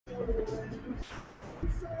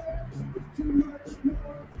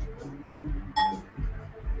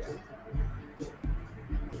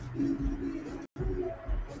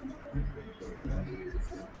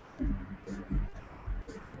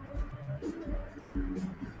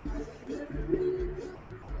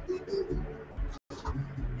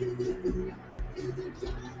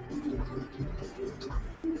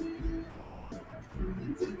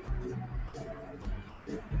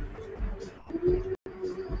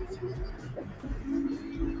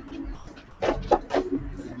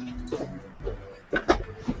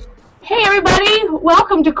Hey everybody,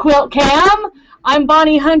 welcome to Quilt-Cam. I'm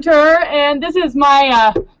Bonnie Hunter, and this is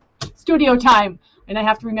my studio time. And I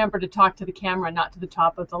have to remember to talk to the camera, not to the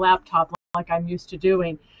top of the laptop like I'm used to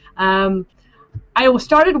doing. I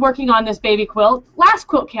started working on this baby quilt last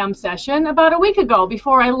Quilt-Cam session about a week ago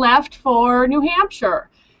before I left for New Hampshire.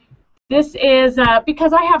 This is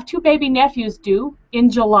because I have two baby nephews due in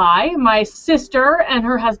July. My sister and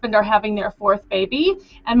her husband are having their fourth baby,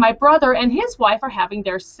 and my brother and his wife are having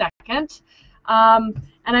their second.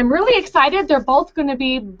 And I'm really excited. They're both going to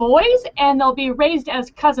be boys, and they'll be raised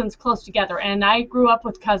as cousins close together. And I grew up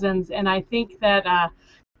with cousins, and I think that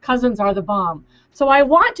cousins are the bomb. So I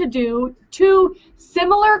want to do two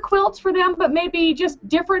similar quilts for them, but maybe just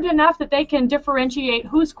different enough that they can differentiate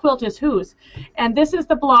whose quilt is whose. And this is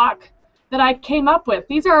the block that I came up with.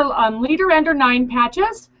 These are Leader Ender 9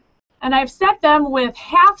 patches, and I've set them with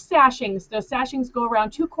half sashings. The sashings go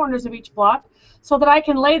around two corners of each block so that I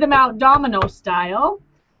can lay them out domino style.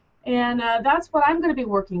 And that's what I'm going to be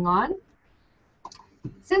working on.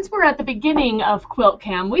 Since we're at the beginning of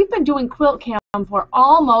Quilt-Cam, we've been doing Quilt-Cam for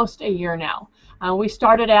almost a year now. We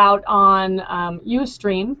started out on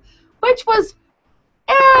Ustream, which was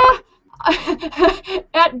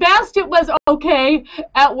at best it was okay,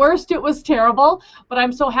 at worst it was terrible, but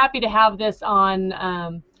I'm so happy to have this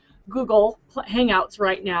on Google Hangouts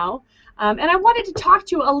right now. And I wanted to talk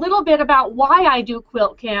to you a little bit about why I do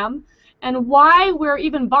Quilt-Cam and why we're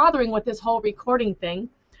even bothering with this whole recording thing.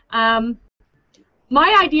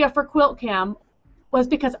 My idea for Quilt-Cam was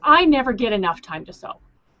because I never get enough time to sew.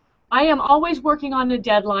 I am always working on a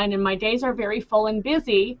deadline, and my days are very full and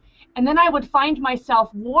busy. And then I would find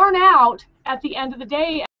myself worn out at the end of the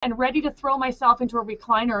day and ready to throw myself into a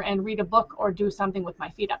recliner and read a book or do something with my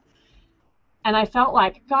feet up. And I felt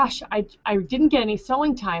like, gosh, I didn't get any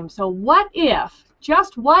sewing time. So what if,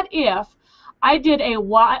 just what if, I did a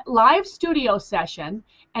live studio session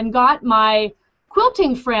and got my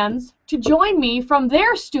quilting friends to join me from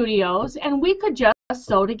their studios, and we could just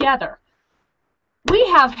sew together. We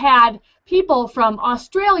have had people from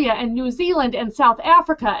Australia and New Zealand and South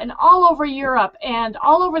Africa and all over Europe and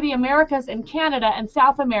all over the Americas and Canada and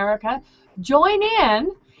South America join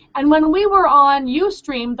in. And when we were on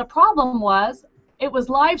Ustream, the problem was it was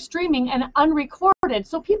live streaming and unrecorded.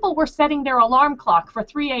 So people were setting their alarm clock for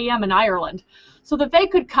 3 a.m. in Ireland so that they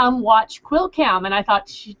could come watch Quilt-Cam. And I thought,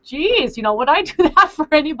 geez, you know, would I do that for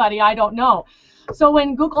anybody? I don't know. So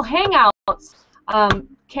when Google Hangouts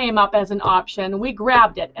came up as an option, we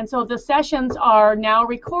grabbed it. And so the sessions are now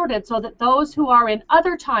recorded so that those who are in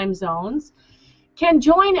other time zones can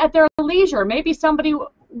join at their leisure. Maybe somebody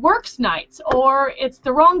works nights or it's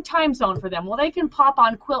the wrong time zone for them. Well, they can pop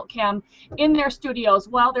on Quilt-Cam in their studios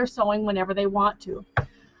while they're sewing whenever they want to.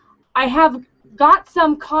 I have got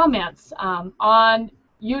some comments on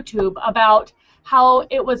YouTube about how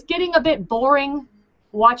it was getting a bit boring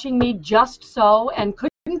watching me just sew, and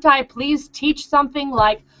couldn't I please teach something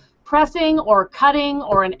like pressing or cutting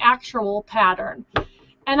or an actual pattern?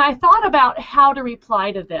 And I thought about how to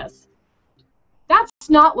reply to this. That's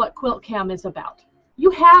not what Quilt-Cam is about.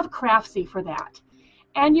 You have Craftsy for that,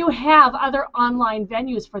 and you have other online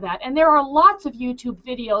venues for that, and there are lots of YouTube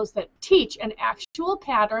videos that teach an actual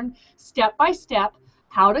pattern step by step,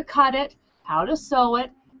 how to cut it, how to sew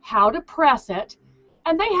it, how to press it,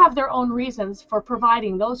 and they have their own reasons for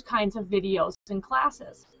providing those kinds of videos and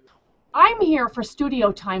classes. I'm here for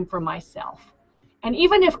studio time for myself, and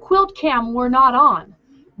even if Quilt-Cam were not on,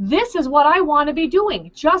 this is what I want to be doing,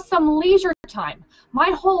 just some leisure time. My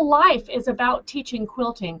whole life is about teaching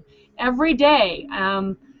quilting every day.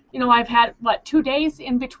 You know, I've had, what, 2 days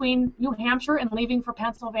in between New Hampshire and leaving for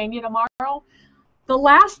Pennsylvania tomorrow. The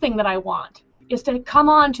last thing that I want is to come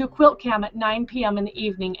on to Quilt-Cam at 9 p.m. in the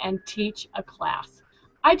evening and teach a class.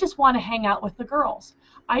 I just want to hang out with the girls.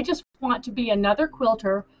 I just want to be another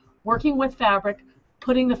quilter working with fabric,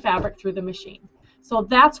 putting the fabric through the machine. So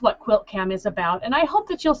that's what Quilt-Cam is about, and I hope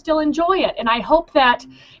that you'll still enjoy it. And I hope that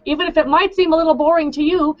even if it might seem a little boring to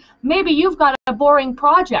you, maybe you've got a boring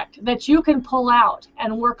project that you can pull out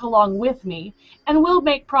and work along with me, and we'll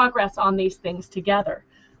make progress on these things together.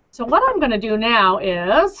 So what I'm going to do now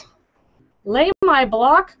is lay my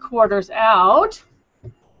block quarters out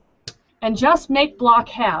and just make block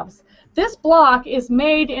halves. This block is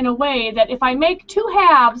made in a way that if I make two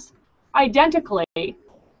halves identically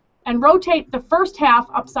and rotate the first half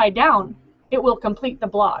upside down, it will complete the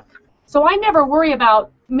block. So I never worry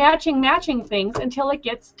about matching things until it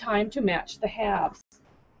gets time to match the halves.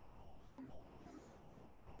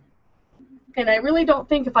 And I really don't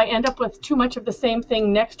think if I end up with too much of the same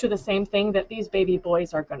thing next to the same thing that these baby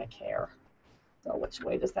boys are going to care. So which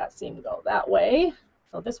way does that seam go? That way.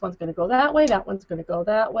 So this one's going to go that way, that one's going to go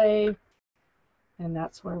that way, and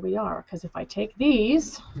that's where we are. Because if I take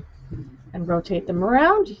these and rotate them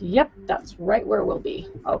around, yep, that's right where we'll be.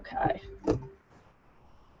 Okay.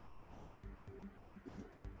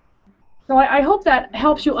 So I hope that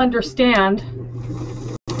helps you understand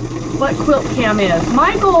what Quilt-Cam is.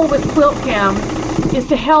 My goal with Quilt-Cam is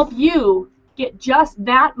to help you get just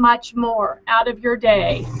that much more out of your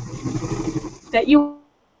day that you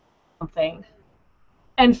something.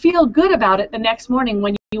 And feel good about it the next morning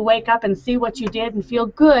when you wake up and see what you did and feel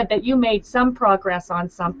good that you made some progress on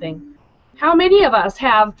something. How many of us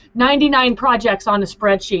have 99 projects on a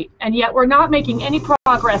spreadsheet and yet we're not making any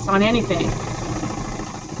progress on anything?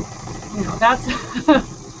 You know, that's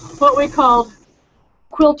what we call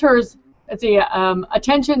quilters, it's a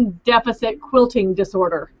attention deficit quilting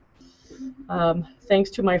disorder.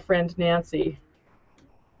 Thanks to my friend Nancy.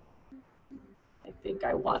 I think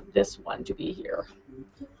I want this one to be here.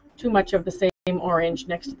 Too much of the same orange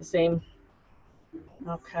next to the same.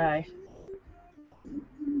 Okay.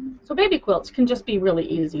 So baby quilts can just be really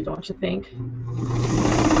easy, don't you think?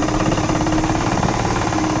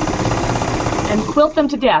 And quilt them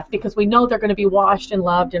to death because we know they're going to be washed and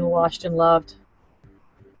loved and washed and loved.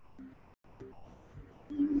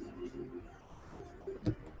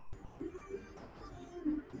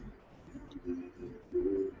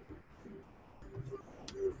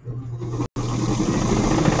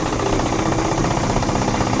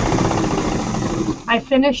 I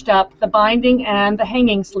finished up the binding and the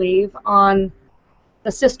hanging sleeve on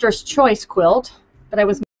the Sister's Choice quilt that I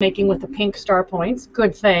was making with the pink star points.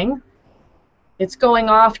 Good thing. It's going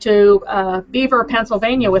off to Beaver,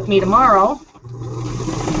 Pennsylvania with me tomorrow.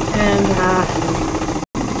 And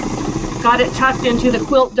got it tucked into the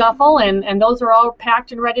quilt duffel, and those are all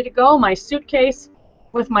packed and ready to go. My suitcase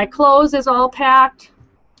with my clothes is all packed.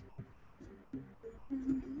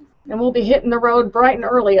 And we'll be hitting the road bright and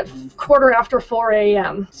early at 4:15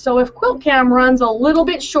 a.m. So if Quilt-Cam runs a little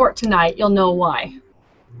bit short tonight, you'll know why.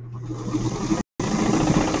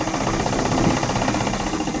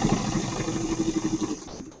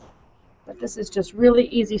 But this is just really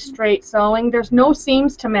easy straight sewing. There's no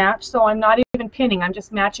seams to match, so I'm not even pinning. I'm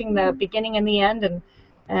just matching the beginning and the end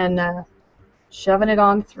and shoving it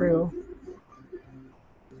on through.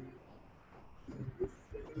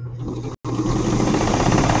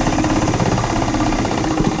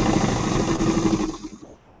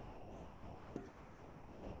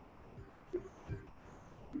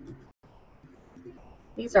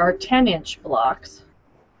 These are 10-inch blocks,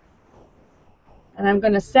 and I'm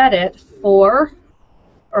going to set it 4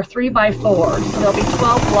 or 3 by 4, so there'll be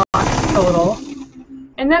 12 blocks total.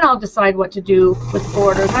 And then I'll decide what to do with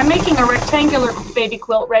borders. I'm making a rectangular baby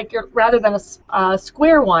quilt rather than a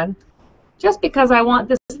square one, just because I want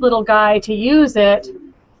this little guy to use it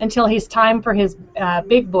until he's time for his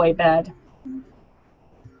big boy bed.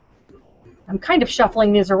 I'm kind of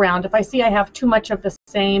shuffling these around. If I see I have too much of the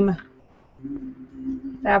same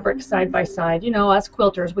fabric side by side. You know, us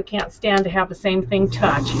quilters, we can't stand to have the same thing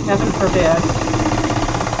touch. Heaven forbid.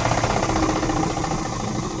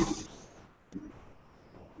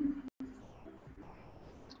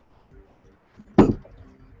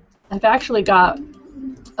 I've actually got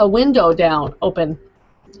a window down open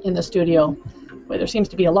in the studio where there seems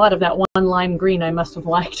to be a lot of that one lime green. I must have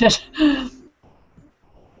liked it.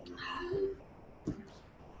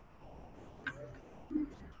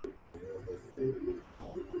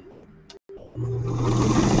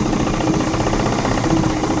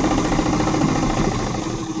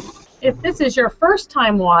 If this is your first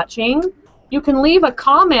time watching, you can leave a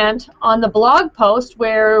comment on the blog post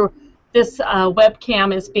where this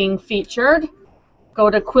webcam is being featured. Go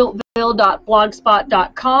to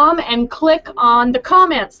quiltville.blogspot.com and click on the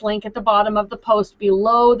comments link at the bottom of the post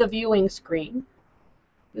below the viewing screen.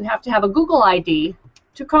 You have to have a Google ID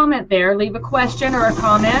to comment there. Leave a question or a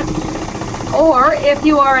comment. Or if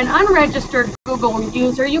you are an unregistered Google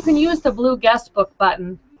user, you can use the blue guestbook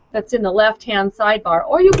button that's in the left-hand sidebar.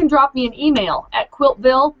 Or you can drop me an email at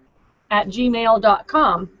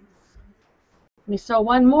quiltville@gmail.com. Let me sew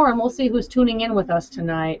one more and we'll see who's tuning in with us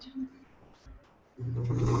tonight.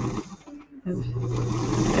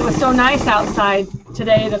 It was so nice outside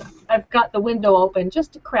today that I've got the window open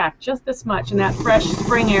just a crack, just this much, and that fresh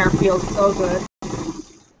spring air feels so good.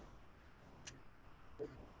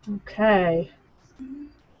 Okay,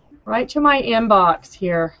 right to my inbox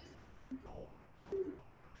here.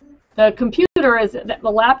 The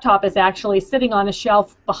laptop is actually sitting on a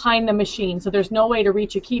shelf behind the machine, so there's no way to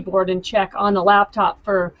reach a keyboard and check on the laptop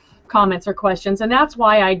for comments or questions, and that's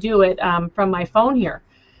why I do it from my phone here.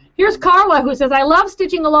 Here's Carla, who says, I love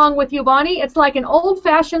stitching along with you, Bonnie. It's like an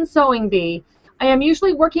old-fashioned sewing bee. I am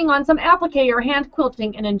usually working on some applique or hand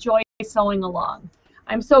quilting and enjoy sewing along.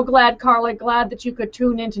 I'm so glad, Carla, glad that you could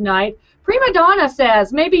tune in tonight. Prima Donna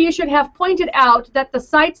says, maybe you should have pointed out that the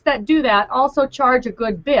sites that do that also charge a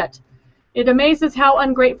good bit. It amazes how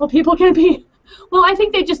ungrateful people can be. Well, I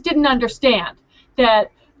think they just didn't understand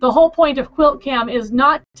that the whole point of Quilt-Cam is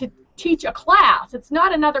not to teach a class. It's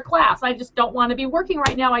not another class. I just don't want to be working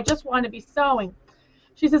right now. I just want to be sewing.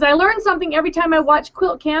 She says, I learn something every time I watch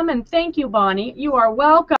Quilt-Cam, and thank you, Bonnie. You are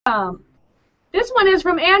welcome. This one is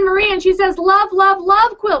from Anne Marie, and she says, love, love,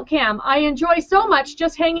 love Quilt-Cam. I enjoy so much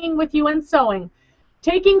just hanging with you and sewing.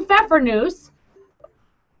 Taking Pfeffernuss.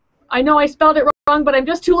 I know I spelled it wrong, but I'm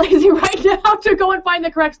just too lazy right now to go and find the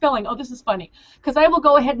correct spelling. Oh, this is funny, because I will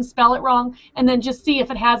go ahead and spell it wrong and then just see if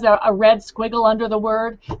it has a red squiggle under the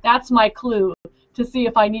word. That's my clue to see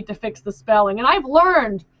if I need to fix the spelling. And I've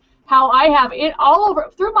learned how I have it all over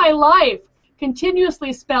through my life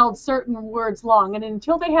continuously spelled certain words long, and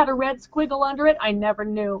until they had a red squiggle under it, I never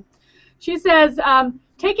knew. She says,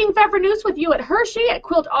 taking Pfeffernuss with you at Hershey at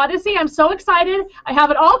Quilt Odyssey. I'm so excited. I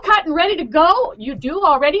have it all cut and ready to go. You do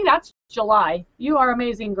already? That's July. You are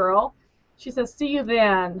amazing, girl. She says, see you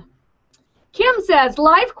then. Kim says,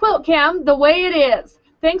 live Quilt-Cam the way it is.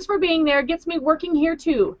 Thanks for being there. Gets me working here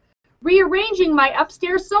too. Rearranging my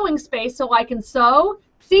upstairs sewing space so I can sew,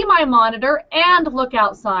 see my monitor, and look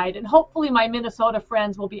outside. And hopefully my Minnesota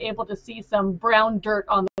friends will be able to see some brown dirt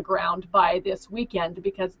on the ground by this weekend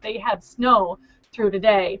because they had snow through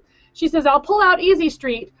today. She says, I'll pull out Easy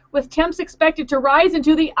Street with temps expected to rise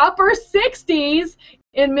into the upper 60s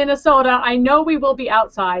in Minnesota. I know we will be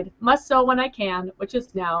outside. Must sew when I can, which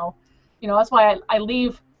is now. You know, that's why I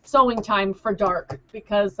leave sewing time for dark,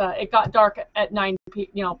 because it got dark at 9 p.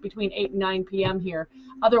 You know, between 8 and 9 p.m. here.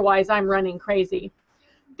 Otherwise, I'm running crazy.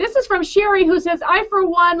 This is from Sherry, who says, I, for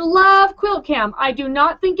one, love Quilt-Cam. I do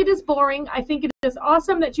not think it is boring. I think it is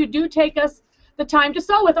awesome that you do take us the time to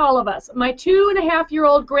sew with all of us. My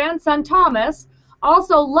 2.5-year-old grandson, Thomas,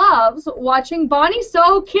 also loves watching Bonnie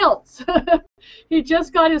sew kilts. He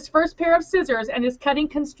just got his first pair of scissors and is cutting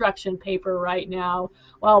construction paper right now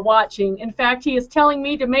while watching. In fact, he is telling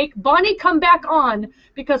me to make Bonnie come back on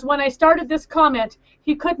because when I started this comment,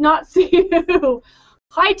 he could not see you.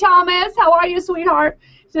 Hi, Thomas. How are you, sweetheart?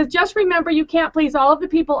 He says, just remember you can't please all of the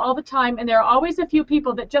people all the time, and there are always a few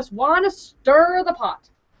people that just want to stir the pot.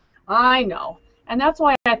 I know. And that's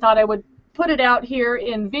why I thought I would put it out here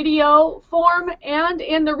in video form and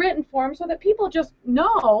in the written form so that people just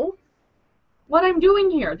know what I'm doing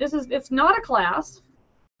here. It's not a class.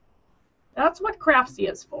 That's what Craftsy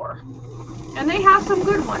is for. And they have some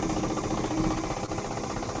good ones.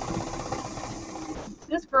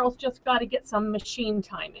 This girl's just got to get some machine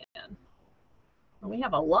time in. And we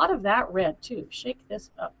have a lot of that red too. Shake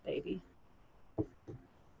this up, baby.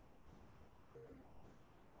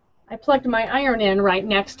 I plugged my iron in right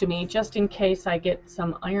next to me just in case I get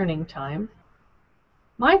some ironing time.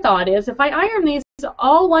 My thought is if I iron these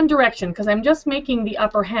all one direction, because I'm just making the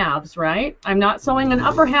upper halves, right? I'm not sewing an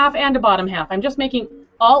upper half and a bottom half. I'm just making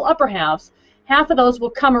all upper halves. Half of those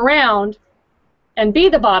will come around and be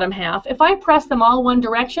the bottom half. If I press them all one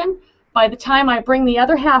direction, by the time I bring the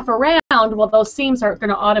other half around, well, those seams are going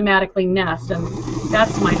to automatically nest, and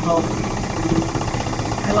that's my hope.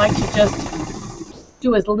 I like to just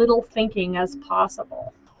do as little thinking as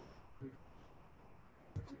possible.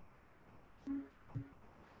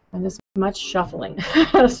 And as much shuffling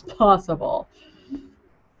as possible.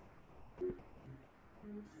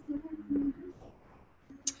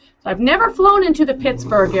 So I've never flown into the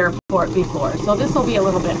Pittsburgh airport before, so this will be a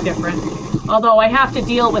little bit different. Although I have to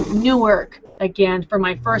deal with Newark again for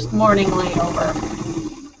my first morning layover.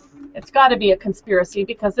 It's got to be a conspiracy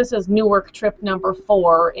because this is Newark trip number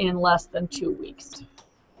 4 in less than 2 weeks.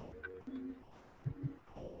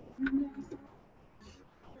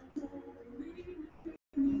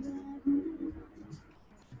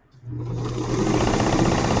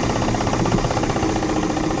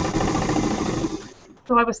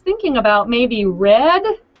 So I was thinking about maybe red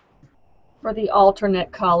for the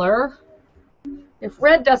alternate color. If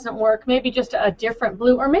red doesn't work, maybe just a different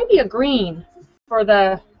blue, or maybe a green for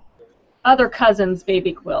the other cousin's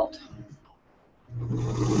baby quilt.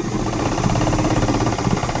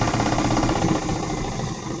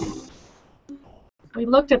 We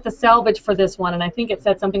looked at the salvage for this one, and I think it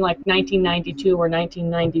said something like 1992 or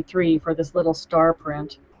 1993 for this little star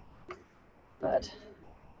print. But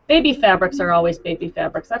baby fabrics are always baby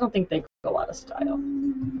fabrics. I don't think they go out of style.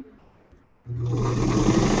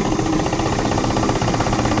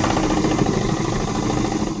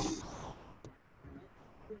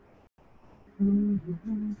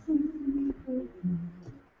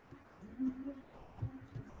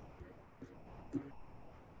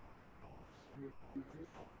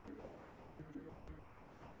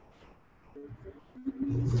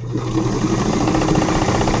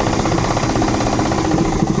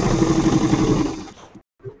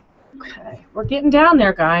 Okay, we're getting down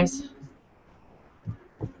there, guys.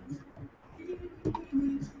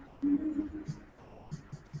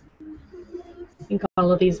 I think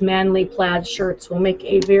all of these manly plaid shirts will make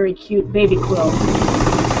a very cute baby quilt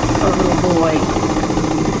for a little boy.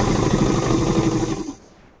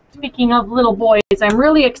 Speaking of little boys, I'm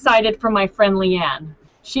really excited for my friend Leanne.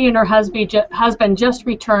 She and her husband just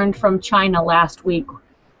returned from China last week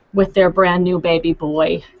with their brand new baby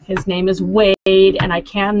boy. His name is Wade, and I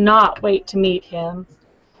cannot wait to meet him.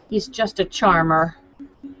 He's just a charmer.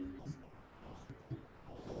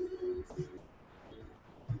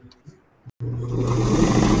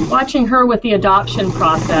 Watching her with the adoption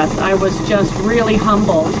process, I was just really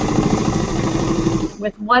humbled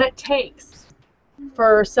with what it takes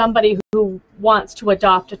for somebody who wants to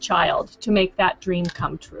adopt a child to make that dream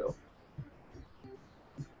come true.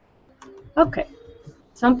 Okay,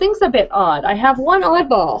 something's a bit odd. I have one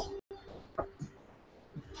oddball.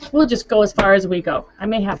 We'll just go as far as we go. I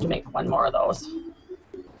may have to make one more of those.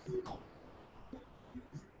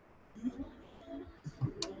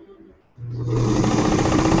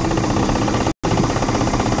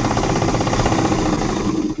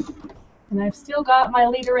 And I've still got my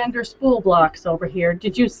leader ender spool blocks over here.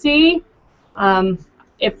 Did you see?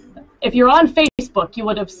 If you're on Facebook, you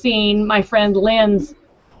would have seen my friend Lynn's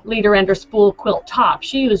leader ender spool quilt top.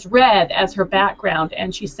 She used red as her background,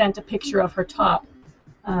 and she sent a picture of her top.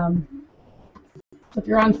 If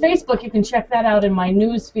you're on Facebook, you can check that out in my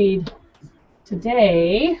news feed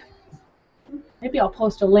today. Maybe I'll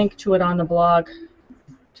post a link to it on the blog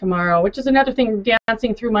tomorrow, which is another thing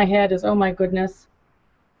dancing through my head is, oh my goodness,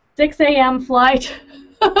 6 a.m. flight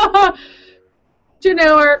to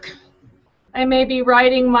Newark. I may be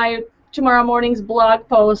writing my tomorrow morning's blog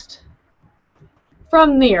post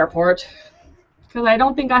from the airport because I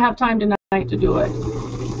don't think I have time tonight to do it.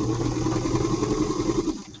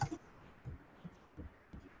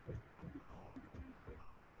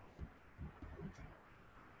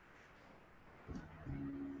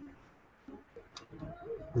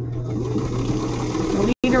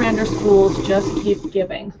 The leader ender spools just keep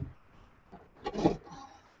giving.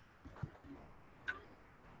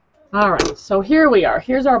 All right, so here we are.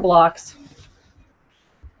 Here's our blocks.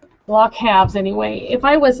 Block halves anyway. If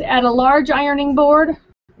I was at a large ironing board,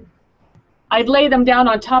 I'd lay them down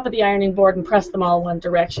on top of the ironing board and press them all one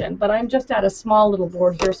direction. But I'm just at a small little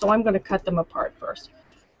board here, so I'm going to cut them apart first.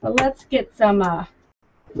 But let's get some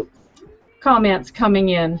comments coming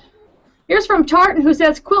in. Here's from Tartan, who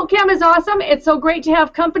says, Quilt-Cam is awesome. It's so great to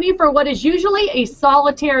have company for what is usually a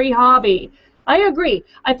solitary hobby. I agree.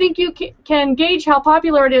 I think you can gauge how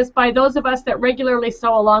popular it is by those of us that regularly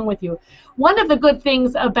sew along with you. One of the good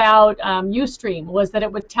things about Ustream was that it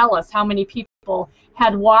would tell us how many people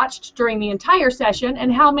had watched during the entire session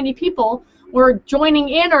and how many people were joining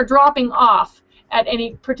in or dropping off at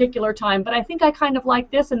any particular time. But I think I kind of like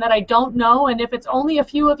this in that I don't know, and if it's only a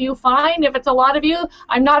few of you, fine. If it's a lot of you,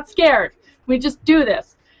 I'm not scared. We just do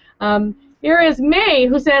this. Here is May,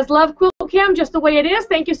 who says, love Quilt-Cam just the way it is.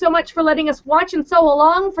 Thank you so much for letting us watch and sew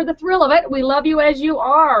along for the thrill of it. We love you as you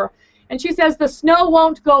are. And she says, the snow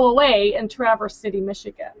won't go away in Traverse City,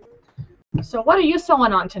 Michigan. So what are you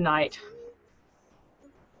sewing on tonight?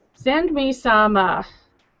 Send me some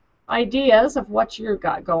ideas of what you've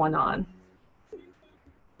got going on.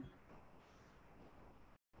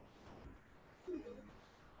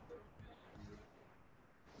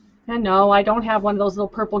 And no, I don't have one of those little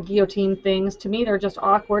purple guillotine things. To me, they're just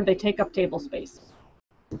awkward. They take up table space.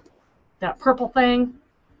 That purple thing,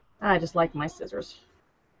 I just like my scissors.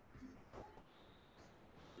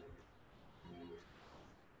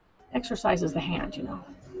 Exercises the hand, you know.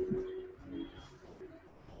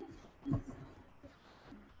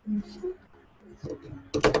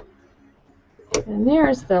 And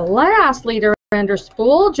there's the last leader lavender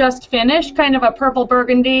spool, just finished, kind of a purple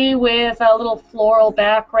burgundy with a little floral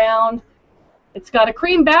background. It's got a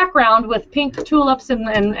cream background with pink tulips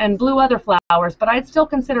and blue other flowers, but I'd still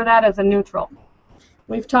consider that as a neutral.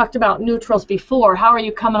 We've talked about neutrals before. How are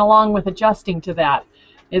you coming along with adjusting to that?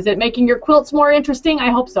 Is it making your quilts more interesting? I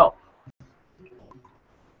hope so.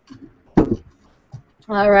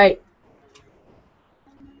 All right.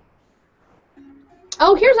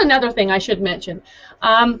 Oh, here's another thing I should mention.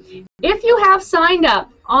 If you have signed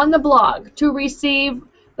up on the blog to receive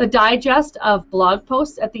the digest of blog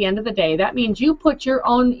posts at the end of the day, that means you put your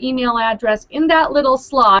own email address in that little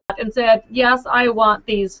slot and said, yes, I want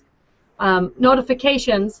these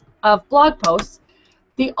notifications of blog posts.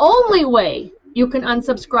 The only way you can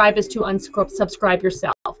unsubscribe is to unsubscribe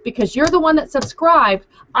yourself, because you're the one that subscribed.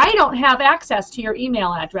 I don't have access to your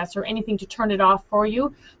email address or anything to turn it off for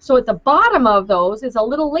you. So at the bottom of those is a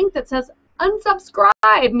little link that says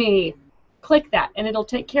unsubscribe me. Click that and it'll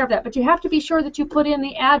take care of that. But you have to be sure that you put in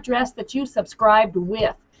the address that you subscribed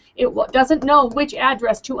with. It doesn't know which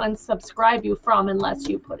address to unsubscribe you from unless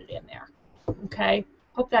you put it in there. Okay?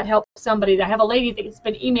 Hope that helps somebody. I have a lady that's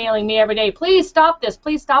been emailing me every day, please stop this,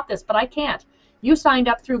 but I can't. You signed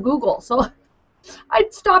up through Google, so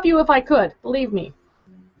I'd stop you if I could, believe me.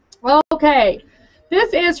 Okay,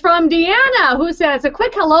 this is from Deanna, who says, a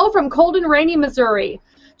quick hello from cold and rainy Missouri.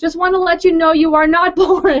 Just want to let you know you are not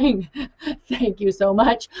boring. Thank you so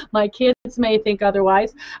much. My kids may think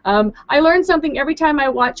otherwise. I learn something every time I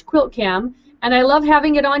watch Quilt-Cam, and I love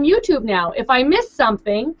having it on YouTube now. If I miss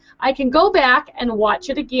something, I can go back and watch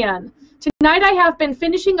it again. Tonight I have been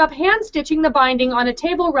finishing up hand stitching the binding on a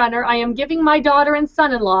table runner I am giving my daughter and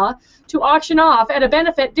son-in-law to auction off at a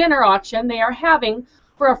benefit dinner auction they are having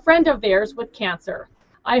for a friend of theirs with cancer.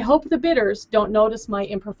 I hope the bidders don't notice my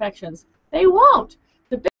imperfections. They won't.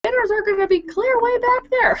 The bidders are going to be clear way back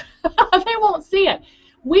there. They won't see it.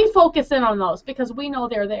 We focus in on those because we know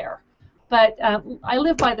they're there. But I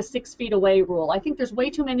live by the 6 feet away rule. I think there's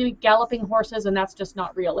way too many galloping horses, and that's just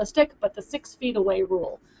not realistic. But the 6 feet away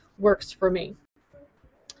rule works for me.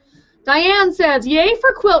 Diane says, yay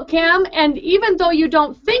for Quilt-Cam, and even though you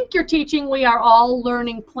don't think you're teaching, we are all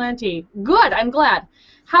learning plenty. Good, I'm glad.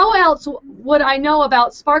 How else would I know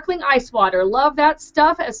about sparkling ice water? Love that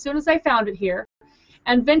stuff as soon as I found it here.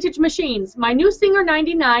 And vintage machines. My new Singer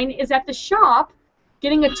 99 is at the shop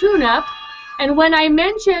getting a tune-up. And when I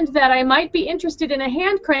mentioned that I might be interested in a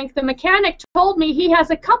hand crank, the mechanic told me he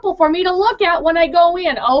has a couple for me to look at when I go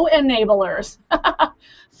in. Oh, enablers.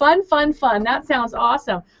 Fun, fun, fun. That sounds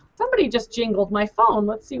awesome. Somebody just jingled my phone.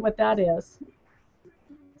 Let's see what that is.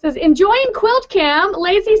 It says, enjoying Quilt-Cam,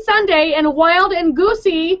 lazy Sunday, and wild and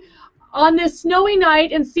goosey on this snowy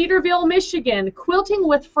night in Cedarville, Michigan. Quilting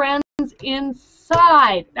with friends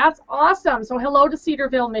inside. That's awesome. So hello to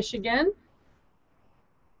Cedarville, Michigan.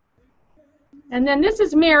 And then this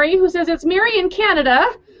is Mary, who says, it's Mary in Canada,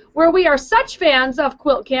 where we are such fans of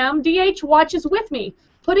Quilt-Cam. DH watches with me.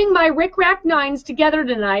 Putting my Rick Rack 9s together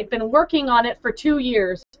tonight. Been working on it for 2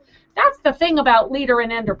 years. That's the thing about leader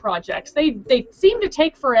and ender projects. They seem to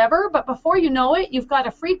take forever, but before you know it, you've got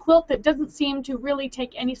a free quilt that doesn't seem to really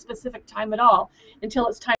take any specific time at all until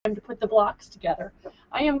it's time to put the blocks together.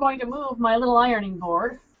 I am going to move my little ironing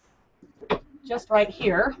board just right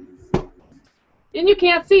here. And you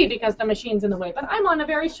can't see because the machine's in the way, but I'm on a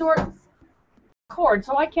very short cord,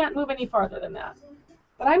 so I can't move any farther than that.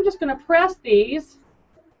 But I'm just going to press these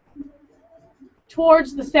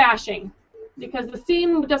towards the sashing because the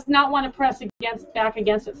seam does not want to press back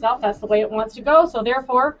against itself. That's the way it wants to go, so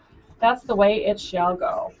therefore, that's the way it shall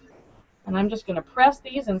go. And I'm just going to press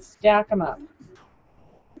these and stack them up.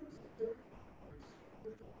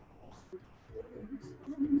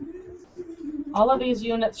 All of these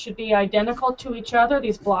units should be identical to each other,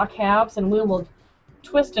 these block halves, and we will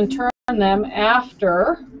twist and turn them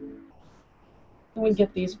after we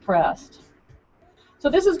get these pressed. So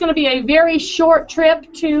this is going to be a very short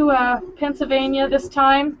trip to Pennsylvania this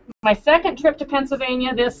time. My second trip to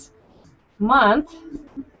Pennsylvania this month.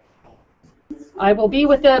 I will be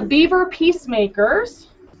with the Beaver Peacemakers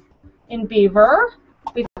in Beaver.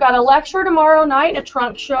 We've got a lecture tomorrow night, a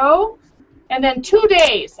trunk show. And then 2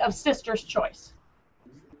 days of Sister's Choice.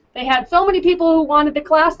 They had so many people who wanted the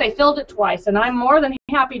class, they filled it twice, and I'm more than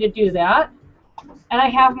happy to do that. And I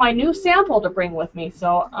have my new sample to bring with me,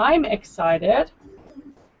 so I'm excited.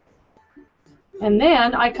 And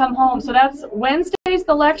then I come home, so that's Wednesday's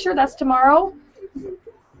the lecture, that's tomorrow.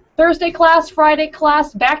 Thursday class, Friday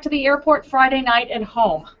class, back to the airport Friday night and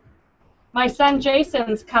home. My son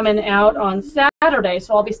Jason's coming out on Saturday,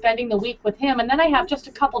 so I'll be spending the week with him. And then I have just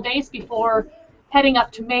a couple days before heading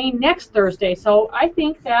up to Maine next Thursday. So I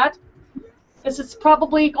think that This is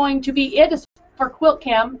probably going to be it for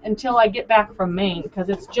Quilt-Cam until I get back from Maine, because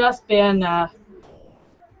it's just been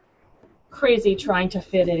crazy trying to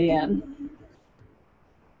fit it in.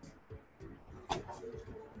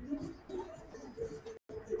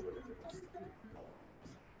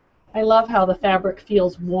 I love how the fabric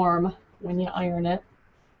feels warm when you iron it.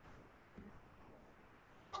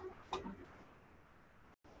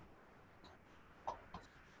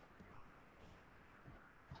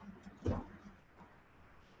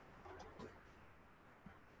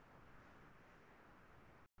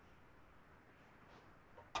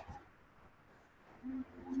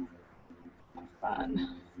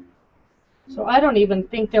 Fun. So I don't even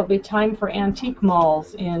think there'll be time for antique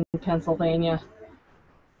malls in Pennsylvania.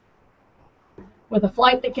 With a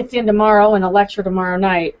flight that gets in tomorrow and a lecture tomorrow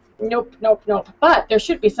night, nope, nope, nope. But there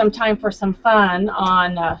should be some time for some fun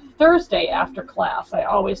on Thursday after class. I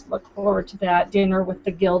always look forward to that dinner with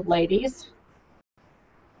the guild ladies.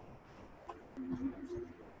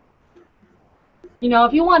 You know,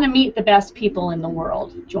 if you want to meet the best people in the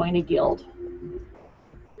world, join a guild.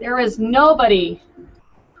 There is nobody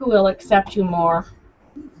who will accept you more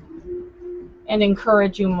and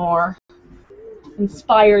encourage you more,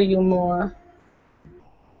 inspire you more.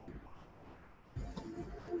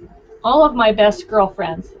 All of my best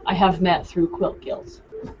girlfriends I have met through quilt guilds.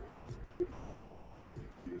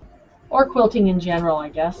 Or quilting in general, I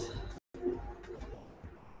guess.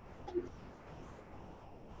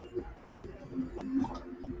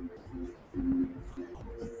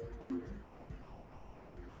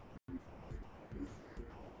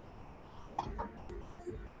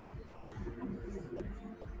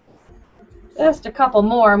 Just a couple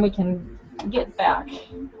more and we can get back.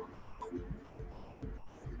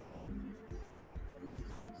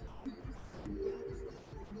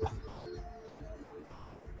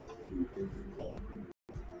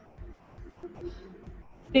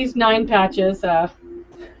 These 9 patches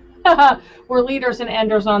were leaders and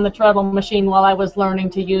enders on the treadle machine while I was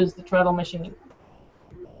learning to use the treadle machine.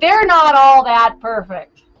 They're not all that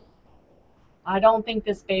perfect. I don't think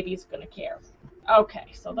this baby's going to care. Okay,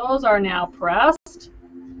 so those are now pressed.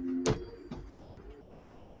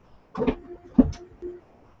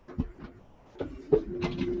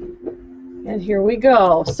 And here we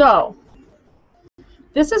go. So,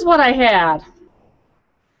 this is what I had.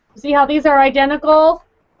 See how these are identical?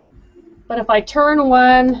 But if I turn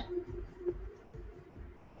one,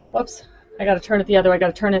 whoops, I got to turn it the other way. I got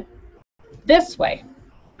to turn it this way.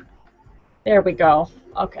 There we go.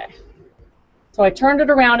 Okay. So I turned it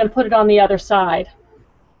around and put it on the other side.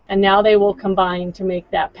 And now they will combine to make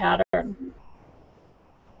that pattern.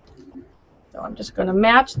 So I'm just going to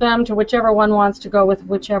match them to whichever one wants to go with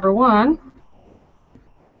whichever one.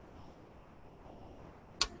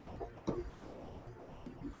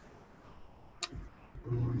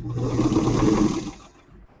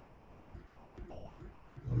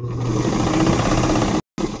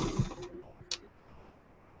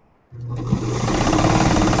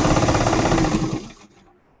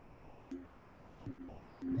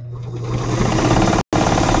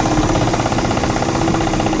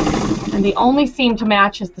 And the only seam to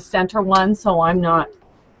match is the center one, so I'm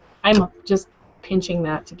just pinching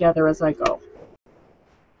that together as I go.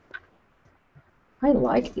 I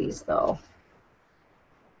like these though.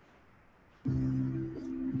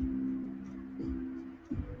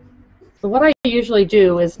 So what I usually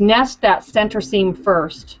do is nest that center seam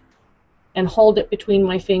first and hold it between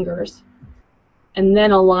my fingers and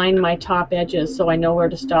then align my top edges so I know where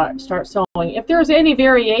to start sewing. If there's any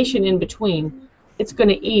variation in between, it's going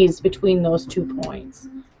to ease between those 2 points.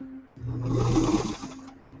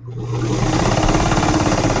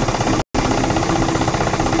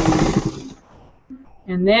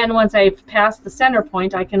 And then once I've passed the center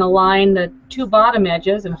point, I can align the 2 bottom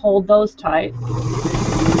edges and hold those tight.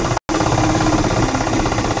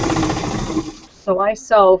 So I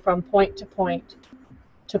sew from point to point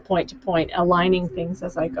to point to point, aligning things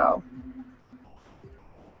as I go.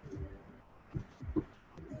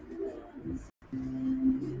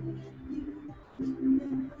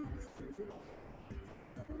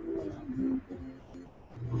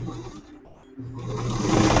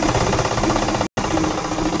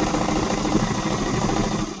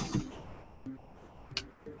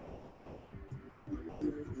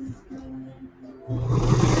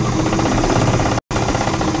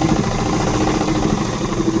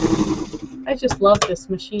 I just love this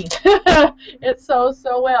machine. It sews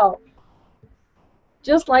so well.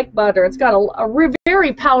 Just like butter. It's got a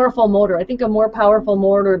very powerful motor. I think a more powerful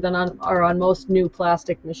motor than on most new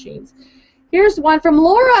plastic machines. Here's one from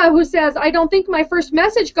Laura who says, I don't think my first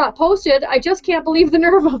message got posted. I just can't believe the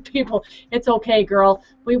nerve of people. It's okay, girl.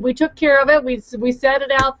 We took care of it. We said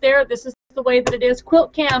it out there. This is the way that it is.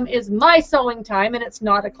 Quilt-Cam is my sewing time, and it's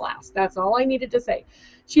not a class. That's all I needed to say.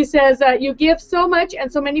 She says, you give so much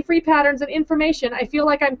and so many free patterns and information. I feel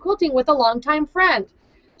like I'm quilting with a longtime friend.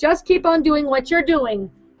 Just keep on doing what you're doing.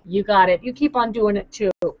 You got it. You keep on doing it,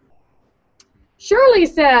 too. Shirley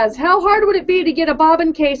says, how hard would it be to get a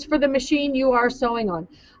bobbin case for the machine you are sewing on?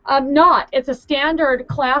 Not. It's a standard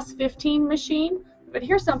class 15 machine. But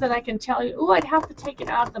here's something I can tell you. Ooh, I'd have to take it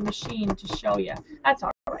out of the machine to show you. That's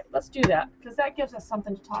all right. Let's do that because that gives us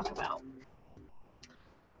something to talk about.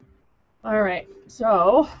 All right.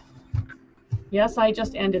 So, yes, I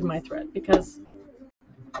just ended my thread because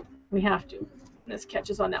we have to. This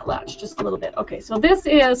catches on that latch just a little bit. Okay, so this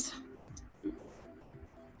is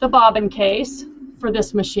the bobbin case for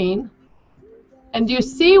this machine. And do you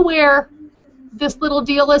see where this little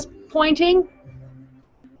deal is pointing?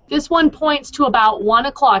 This one points to about 1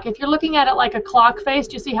 o'clock. If you're looking at it like a clock face,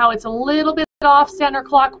 do you see how it's a little bit off center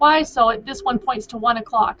clockwise? So this one points to 1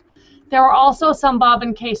 o'clock. There are also some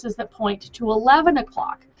bobbin cases that point to 11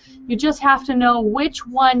 o'clock. You just have to know which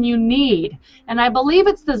one you need. And I believe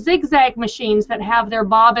it's the zigzag machines that have their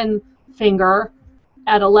bobbin finger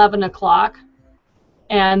at 11 o'clock.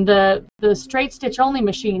 And the straight stitch only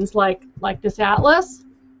machines like this Atlas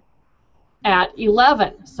at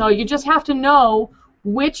 11. So you just have to know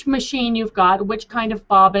which machine you've got, which kind of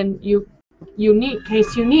bobbin you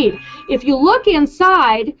case you need. If you look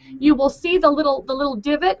inside, you will see the little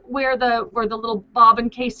divot where the little bobbin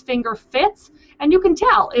case finger fits, and you can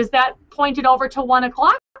tell, is that pointed over to 1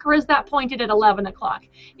 o'clock or is that pointed at 11 o'clock?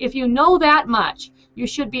 If you know that much, you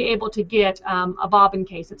should be able to get a bobbin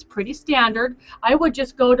case. It's pretty standard. I would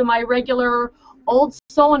just go to my regular old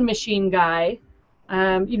sewing machine guy,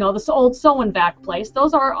 you know, this old sewing back place.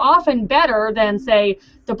 Those are often better than, say,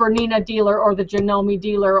 the Bernina dealer or the Janome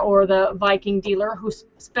dealer or the Viking dealer who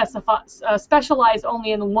specialize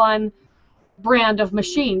only in one brand of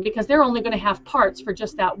machine, because they're only going to have parts for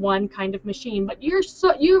just that one kind of machine. But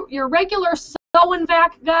your regular sewing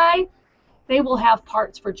back guy, they will have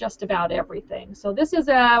parts for just about everything. So this is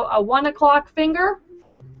a 1 o'clock finger,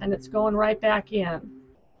 and it's going right back in.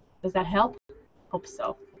 Does that help? Hope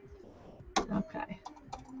so. Okay.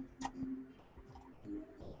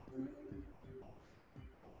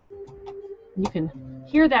 You can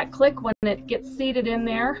hear that click when it gets seated in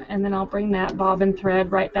there, and then I'll bring that bobbin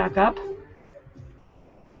thread right back up.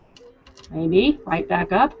 Maybe right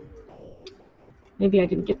back up. Maybe I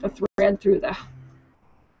didn't get the thread through the...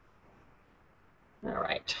 All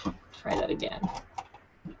right, try that again.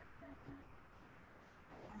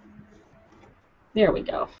 There we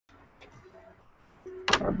go.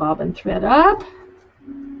 Our bobbin thread up.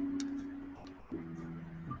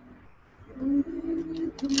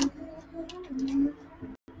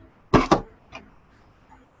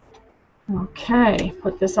 Okay,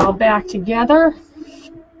 put this all back together,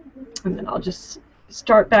 and then I'll just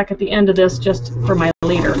start back at the end of this just for my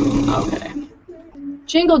leader. Okay.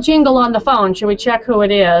 Jingle, jingle on the phone. Should we check who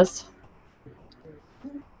it is?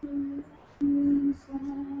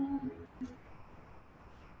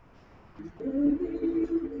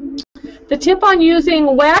 The tip on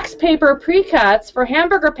using wax paper pre-cuts for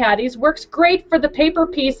hamburger patties works great for the paper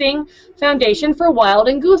piecing foundation for Wild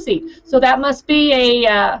and Goosey. So that must be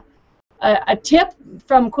a tip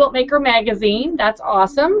from Quiltmaker magazine. That's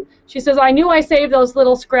awesome. She says, I knew I saved those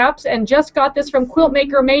little scraps and just got this from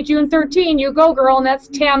Quiltmaker May, June 13. You go, girl. And that's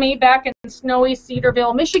Tammy back in snowy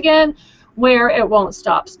Cedarville, Michigan, where it won't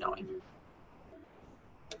stop snowing.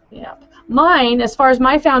 Yep. Mine, as far as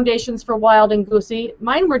my foundations for Wild and Goosey,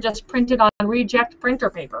 mine were just printed on reject printer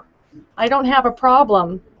paper. I don't have a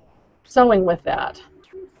problem sewing with that.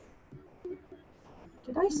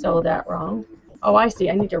 Did I sew that wrong? Oh, I see.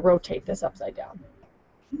 I need to rotate this upside down.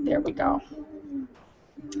 There we go.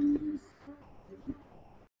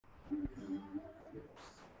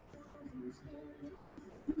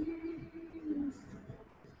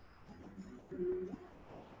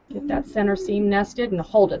 Get that center seam nested and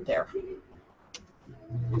hold it there.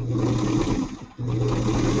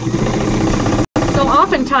 So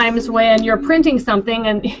oftentimes when you're printing something,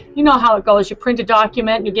 and you know how it goes, you print a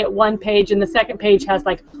document and you get one page and the second page has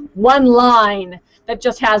like one line that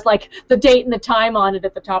just has like the date and the time on it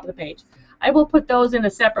at the top of the page. I will put those in a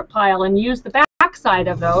separate pile and use the back side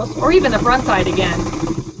of those, or even the front side again,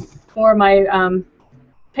 for my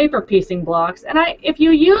paper piecing blocks. And if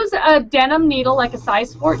you use a denim needle like a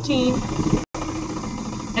size 14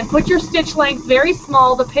 and put your stitch length very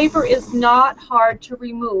small, the paper is not hard to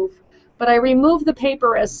remove. but I remove the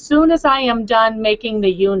paper as soon as I am done making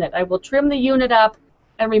the unit. I will trim the unit up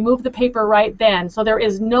and remove the paper right then. So there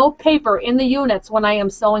is no paper in the units when I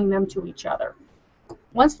am sewing them to each other.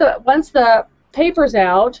 Once the paper's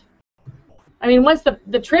out, I mean, once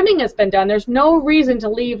the trimming has been done, there's no reason to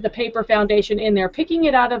leave the paper foundation in there. Picking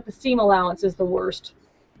it out of the seam allowance is the worst.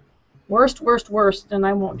 Worst, worst, worst, and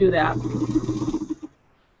I won't do that.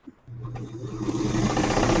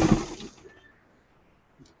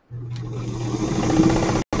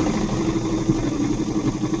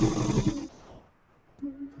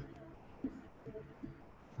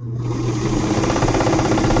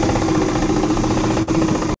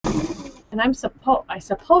 And I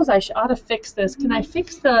suppose I ought to fix this. Can I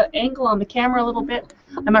fix the angle on the camera a little bit?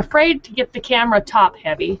 I'm afraid to get the camera top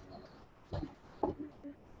heavy.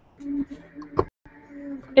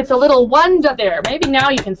 It's a little there. Maybe now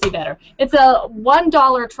you can see better. It's a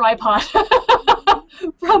 $1 tripod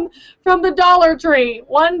from the Dollar Tree.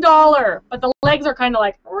 $1. But the legs are kind of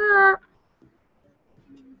like.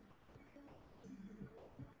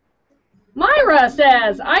 Myra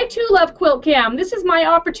says, I too love Quilt-Cam. This is my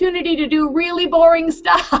opportunity to do really boring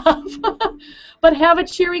stuff, but have a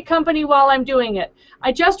cheery company while I'm doing it.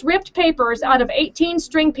 I just ripped papers out of 18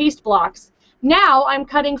 string piece blocks. Now I'm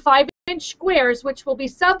cutting 5-inch squares, which will be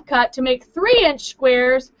subcut to make 3-inch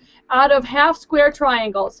squares out of half-square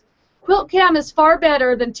triangles. Quilt-Cam is far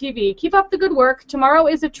better than TV. Keep up the good work. Tomorrow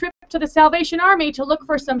is a trip to the Salvation Army to look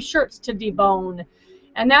for some shirts to debone.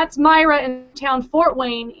 And that's Myra in town Fort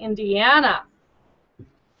Wayne, Indiana.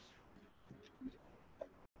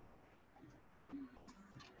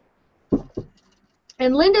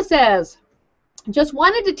 And Linda says, just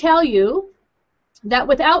wanted to tell you that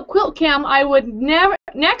without Quilt-Cam, I would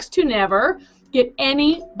next to never get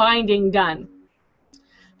any binding done.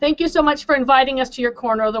 Thank you so much for inviting us to your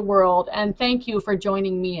corner of the world, and thank you for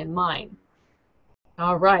joining me in mine.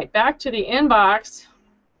 All right, back to the inbox.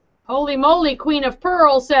 Holy moly, Queen of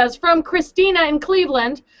Pearl says, from Christina in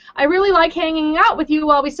Cleveland, I really like hanging out with you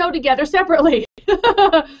while we sew together separately.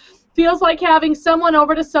 Feels like having someone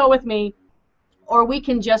over to sew with me, or we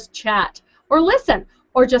can just chat, or listen,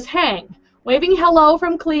 or just hang. Waving hello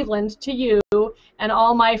from Cleveland to you and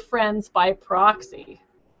all my friends by proxy.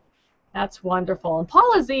 That's wonderful. And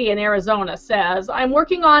Paula Z in Arizona says, I'm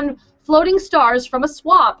working on floating stars from a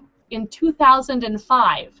swap in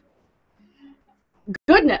 2005.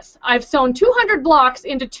 Goodness, I've sewn 200 blocks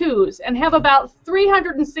into twos and have about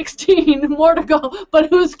 316 more to go, but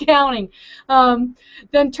who's counting?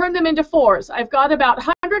 Then turn them into fours. I've got about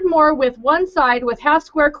 100 more with one side with half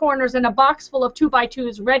square corners and a box full of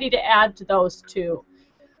 2x2s ready to add to those two.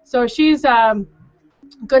 So she says, I'm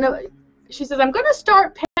gonna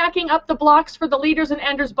start packing up the blocks for the leaders and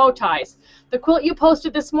enders bow ties. The quilt you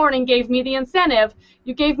posted this morning gave me the incentive.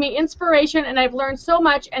 You gave me inspiration, and I've learned so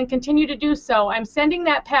much and continue to do so. I'm sending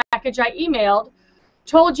that package I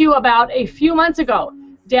told you about a few months ago.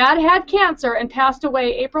 Dad had cancer and passed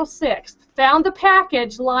away April 6th. Found the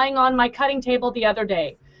package lying on my cutting table the other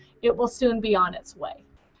day. It will soon be on its way.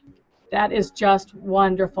 That is just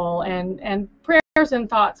wonderful, and prayers and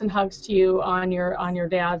thoughts and hugs to you on your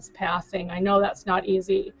dad's passing. I know that's not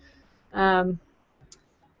easy.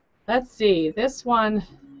 Let's see. This one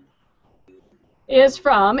is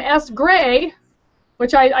from S. Gray,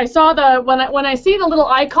 which I saw when I see the little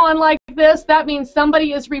icon like this, that means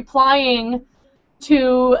somebody is replying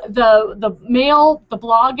to the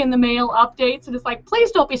blog and the mail updates, and it's like,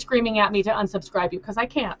 please don't be screaming at me to unsubscribe you, because I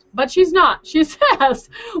can't. But she's not. She says,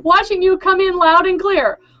 watching you come in loud and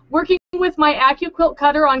clear, working with my AccuQuilt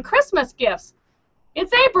cutter on Christmas gifts.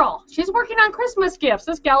 It's April. She's working on Christmas gifts.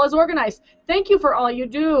 This gal is organized. Thank you for all you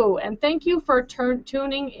do, and thank you for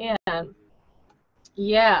tuning in.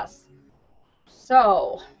 Yes.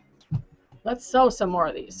 So, let's sew some more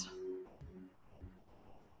of these.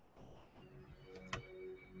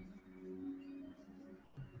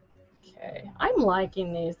 Okay, I'm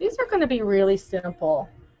liking these. These are going to be really simple.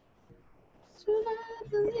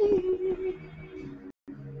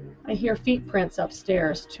 I hear feet prints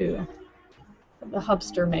upstairs, too. The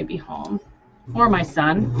hubster may be home. Or my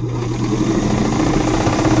son.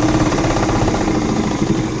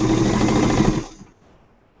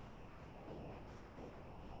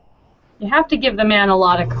 You have to give the man a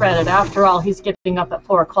lot of credit. After all, he's getting up at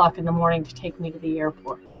 4 o'clock in the morning to take me to the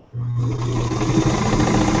airport.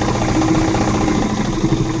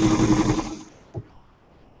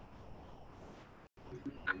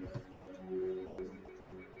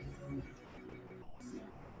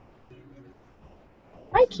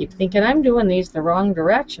 I keep thinking I'm doing these the wrong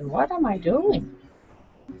direction. What am I doing?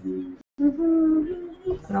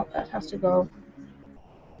 Nope, that has to go.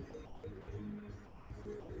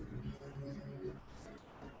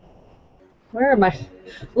 Where am I?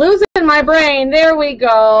 Losing my brain. There we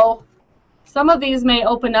go. Some of these may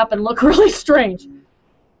open up and look really strange.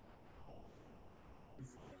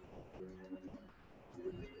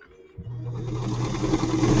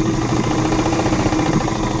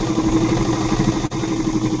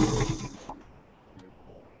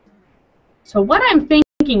 So what I'm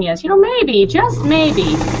thinking is, maybe, just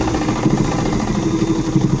maybe.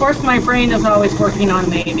 Of course, my brain is always working on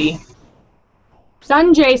maybe.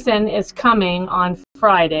 Son Jason is coming on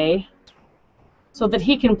Friday so that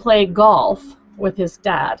he can play golf with his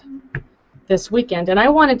dad this weekend. And I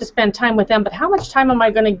wanted to spend time with them, but how much time am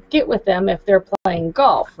I going to get with them if they're playing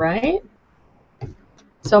golf, right?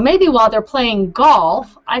 So maybe while they're playing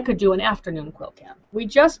golf, I could do an afternoon Quilt-Cam. We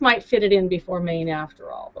just might fit it in before Maine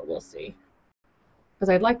after all, but we'll see. Because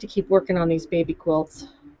I'd like to keep working on these baby quilts.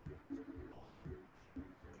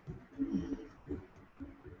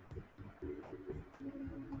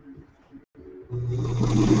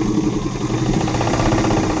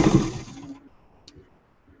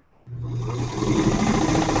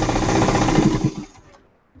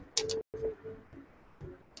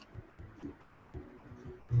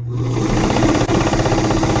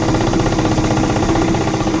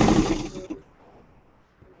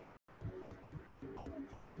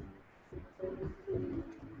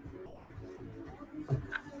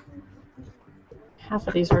 Half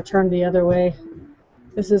of these are turned the other way.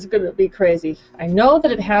 This is going to be crazy. I know that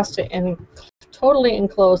it has to totally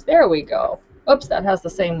enclose. There we go. Oops, that has the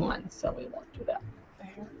same one, so we won't do that.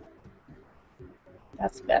 There.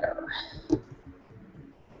 That's better.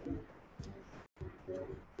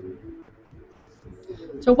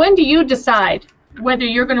 So when do you decide whether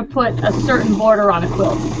you're going to put a certain border on a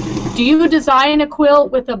quilt? Do you design a quilt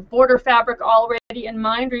with a border fabric already in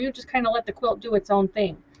mind, or you just kind of let the quilt do its own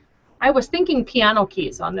thing? I was thinking piano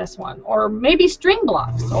keys on this one, or maybe string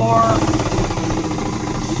blocks, or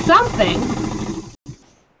something,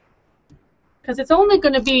 because it's only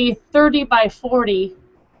going to be 30 by 40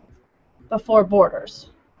 before borders.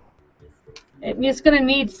 It's going to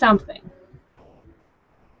need something.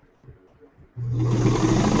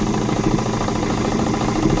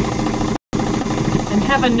 And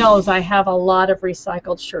heaven knows I have a lot of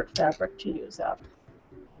recycled shirt fabric to use up.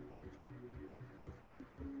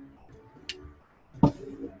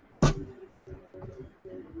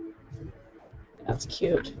 That's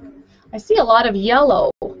cute. I see a lot of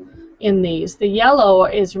yellow in these. The yellow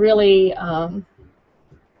is really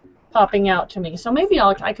popping out to me. So maybe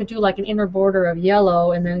I could do like an inner border of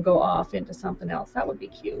yellow and then go off into something else. That would be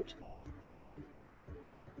cute.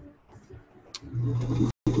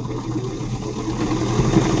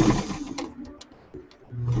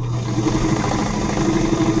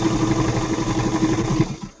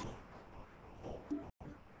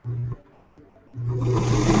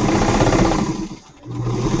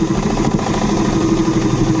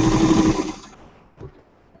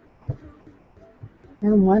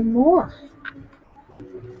 And one more.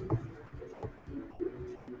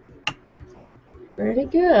 Pretty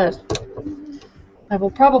good. I will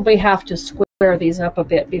probably have to square these up a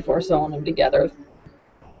bit before sewing them together.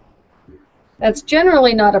 That's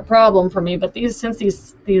generally not a problem for me, but since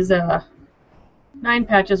these 9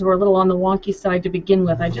 patches were a little on the wonky side to begin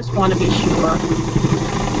with, I just want to be sure.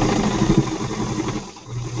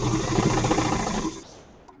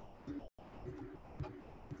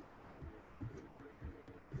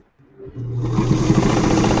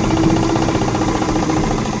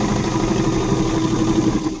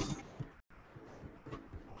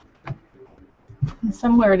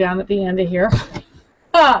 Somewhere down at the end of here.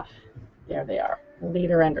 There they are, the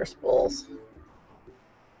leader ender spools.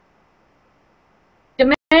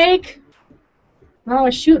 To make, well, I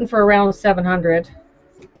was shooting for around 700.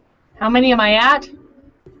 How many am I at?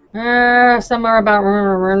 Somewhere about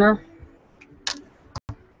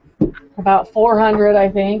 400, I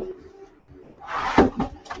think.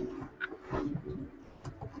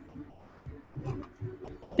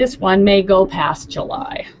 This one may go past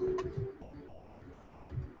July.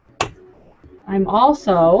 I'm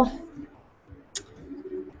also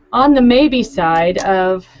on the maybe side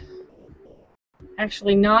of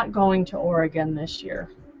actually not going to Oregon this year.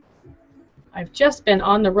 I've just been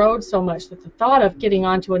on the road so much that the thought of getting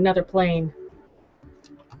onto another plane.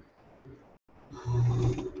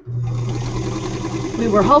 We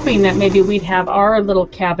were hoping that maybe we'd have our little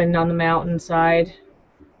cabin on the mountainside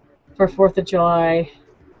for 4th of July.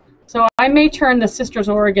 So I may turn the Sisters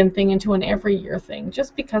Oregon thing into an every year thing,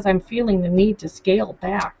 just because I'm feeling the need to scale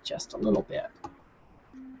back just a little bit.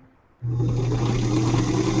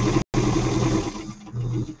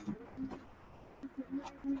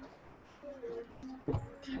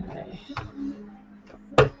 Okay.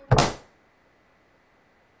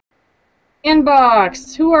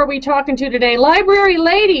 Inbox. Who are we talking to today? Library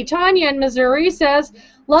Lady Tanya in Missouri says,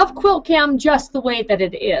 love Quilt-Cam just the way that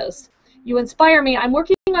it is. You inspire me. I'm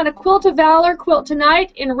working on a Quilt of Valor quilt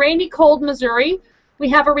tonight in rainy, cold Missouri. We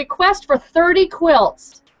have a request for 30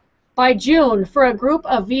 quilts by June for a group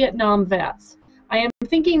of Vietnam vets. I am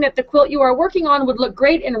thinking that the quilt you are working on would look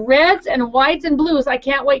great in reds and whites and blues. I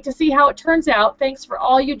can't wait to see how it turns out. Thanks for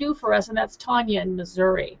all you do for us. And that's Tanya in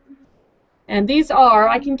Missouri. And these are,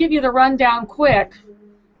 I can give you the rundown quick.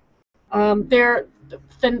 The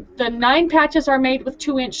 9 patches are made with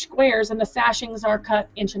 2-inch squares, and the sashings are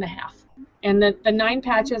cut 1.5 inches. And the 9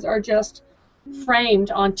 patches are just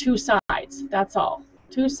framed on 2 sides. That's all.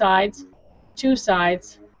 2 sides, 2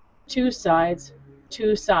 sides, 2 sides,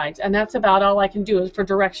 2 sides. And that's about all I can do for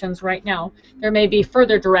directions right now. There may be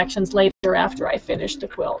further directions later after I finish the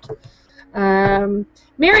quilt.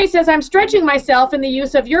 Mary says, I'm stretching myself in the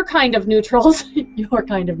use of your kind of neutrals, your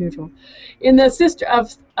kind of neutral, in the sister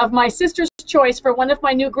of my sister's choice for one of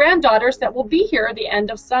my new granddaughters that will be here at the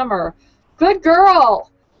end of summer. Good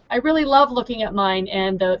girl. I really love looking at mine,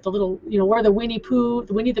 and the little, you know, where the Winnie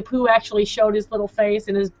the Pooh actually showed his little face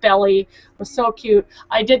and his belly was so cute.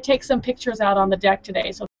 I did take some pictures out on the deck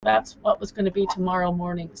today, so that's what was going to be tomorrow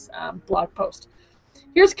morning's blog post.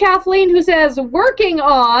 Here's Kathleen, who says, working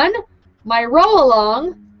on my row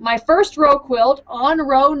along, my first row quilt on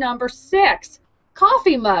row number 6.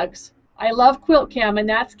 Coffee mugs. I love Quilt-Cam, and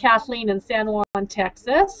that's Kathleen in San Juan,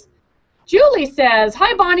 Texas. Julie says,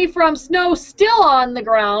 hi Bonnie from snow still on the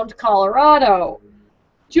ground, Colorado.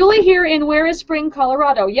 Julie here in Where is Spring,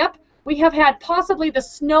 Colorado. Yep, we have had possibly the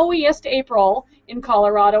snowiest April in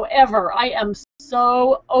Colorado ever. I am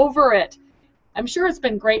so over it. I'm sure it's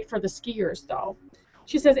been great for the skiers though.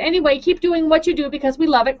 She says, anyway, keep doing what you do because we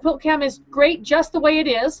love it. Quilt-Cam is great just the way it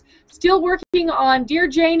is. Still working on Dear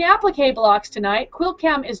Jane applique blocks tonight.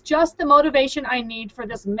 Quilt-Cam is just the motivation I need for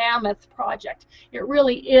this mammoth project. It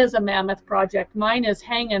really is a mammoth project. Mine is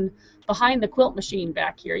hanging behind the quilt machine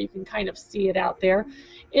back here. You can kind of see it out there.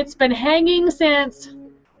 It's been hanging since,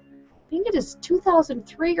 I think it is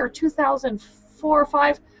 2003 or 2004 or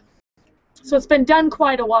 5. So it's been done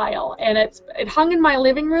quite a while, and it hung in my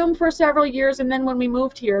living room for several years, and then when we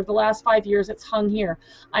moved here, the last 5 years, it's hung here.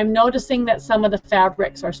 I'm noticing that some of the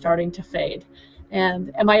fabrics are starting to fade.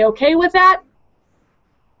 And am I okay with that?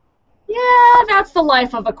 Yeah, that's the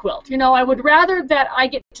life of a quilt. You know, I would rather that I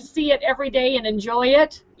get to see it every day and enjoy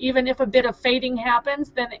it, even if a bit of fading happens,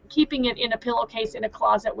 than keeping it in a pillowcase in a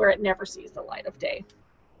closet where it never sees the light of day.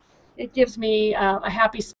 It gives me a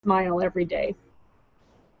happy smile every day.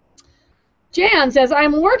 Jan says,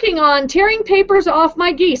 I'm working on tearing papers off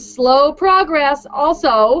my geese. Slow progress.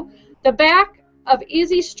 Also, the back of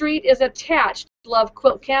Easy Street is attached. Love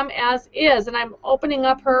Quilt-Cam as is. And I'm opening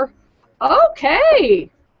up her.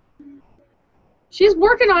 Okay. She's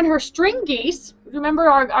working on her string geese. Remember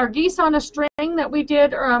our geese on a string that we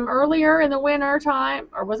did earlier in the winter time?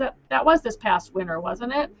 Or was it? That was this past winter,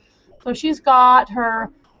 wasn't it? So she's got her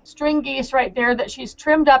string geese right there that she's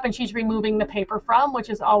trimmed up and she's removing the paper from, which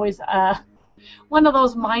is always one of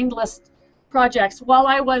those mindless projects. While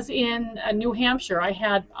I was in New Hampshire, I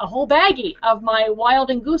had a whole baggie of my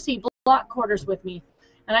Wild and Goosey block quarters with me,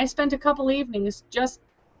 and I spent a couple evenings just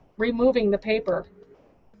removing the paper.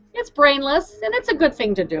 It's brainless, and it's a good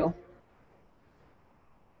thing to do.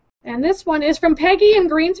 And this one is from Peggy in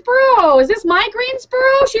Greensboro. Is this my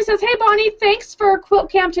Greensboro? She says, hey Bonnie, thanks for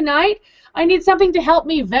Quilt-Cam tonight. I need something to help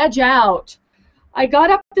me veg out. I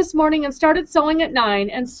got up this morning and started sewing at 9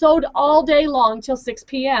 and sewed all day long till 6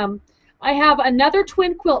 p.m. I have another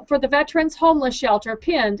twin quilt for the Veterans Homeless Shelter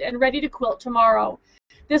pinned and ready to quilt tomorrow.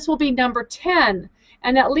 This will be number 10,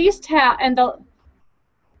 and at least half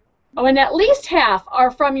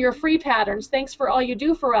are from your free patterns. Thanks for all you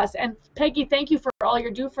do for us. And Peggy, thank you for all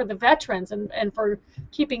you do for the veterans and for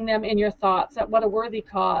keeping them in your thoughts. What a worthy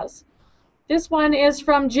cause. This one is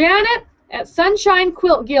from Janet at Sunshine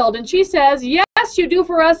Quilt Guild, and she says, yes, you do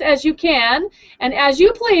for us as you can and as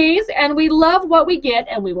you please, and we love what we get,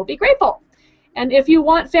 and we will be grateful. And if you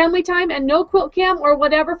want family time and no Quilt-Cam or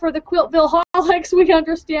whatever for the Quiltville holics, we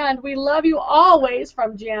understand. We love you always,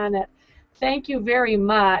 from Janet. Thank you very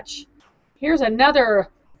much. Here's another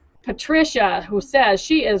Patricia who says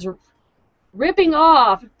she is ripping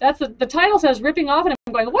off. The title says ripping off, and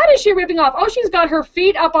I'm going, what is she ripping off? Oh, she's got her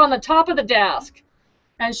feet up on the top of the desk,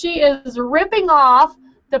 and she is ripping off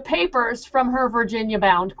the papers from her Virginia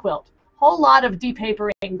bound quilt. Whole lot of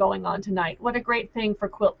depapering going on tonight. What a great thing for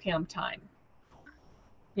Quilt-Cam time.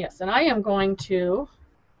 Yes, and I am going to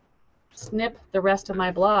snip the rest of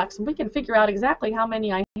my blocks, and we can figure out exactly how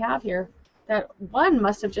many I have here. That one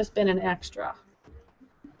must have just been an extra.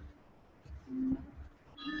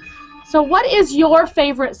 So what is your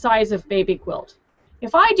favorite size of baby quilt?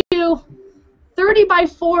 If I do 30 by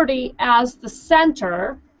 40 as the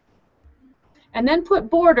center and then put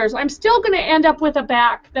borders, I'm still going to end up with a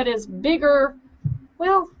back that is bigger.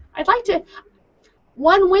 Well, I'd like to,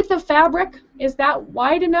 one width of fabric, is that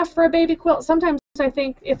wide enough for a baby quilt? Sometimes I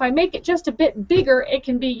think if I make it just a bit bigger, it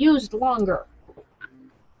can be used longer.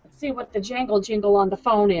 Let's see what the jangle jingle on the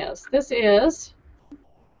phone is. This is,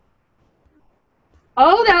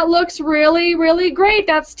 oh, that looks really, really great.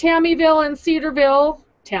 That's Tammyville and Cedarville.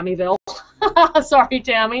 Tammyville. Sorry,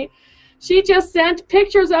 Tammy. She just sent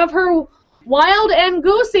pictures of her wild and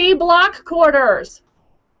goosey block quarters.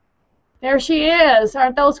 There she is.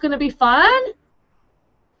 Aren't those going to be fun?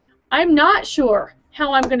 I'm not sure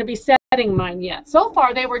how I'm going to be setting mine yet. So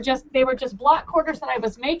far, they were just block quarters that I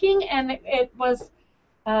was making, and it was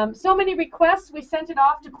so many requests. We sent it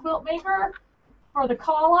off to Quilt Maker for the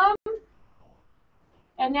column,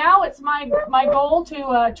 and now it's my goal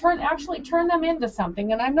to actually turn them into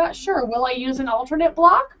something. And I'm not sure. Will I use an alternate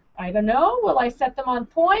block? I don't know. Will I set them on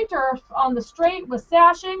point or on the straight with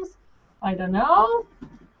sashings? I don't know.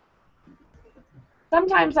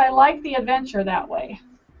 Sometimes I like the adventure that way.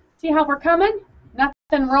 See how we're coming?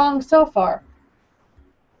 Nothing wrong so far.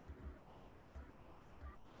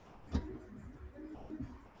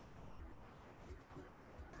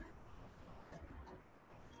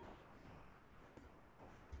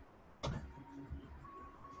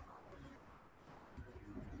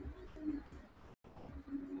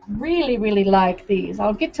 Really, really like these.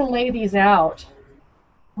 I'll get to lay these out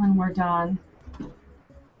when we're done.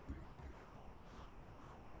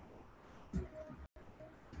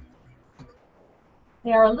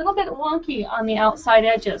 They are a little bit wonky on the outside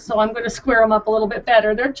edges, so I'm going to square them up a little bit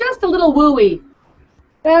better. They're just a little wooey.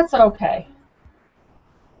 That's okay.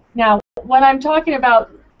 Now, when I'm talking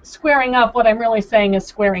about squaring up, what I'm really saying is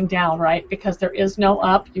squaring down, right? Because there is no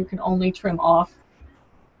up. You can only trim off.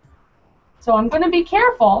 So I'm going to be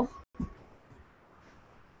careful.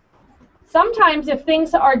 Sometimes if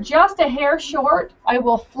things are just a hair short, I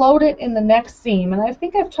will float it in the next seam. And I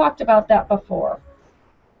think I've talked about that before.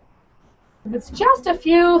 If it's just a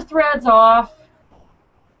few threads off,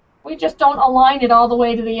 we just don't align it all the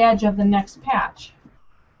way to the edge of the next patch.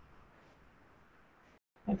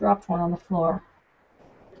 I dropped one on the floor.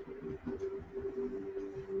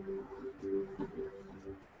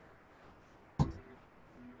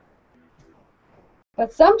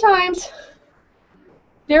 But sometimes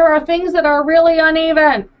there are things that are really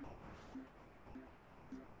uneven.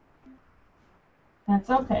 That's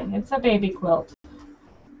okay. It's a baby quilt.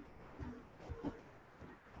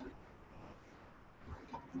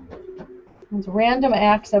 It's random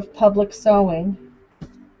acts of public sewing.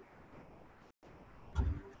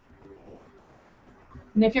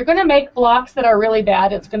 And if you're going to make blocks that are really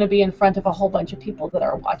bad, it's going to be in front of a whole bunch of people that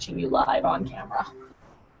are watching you live on camera.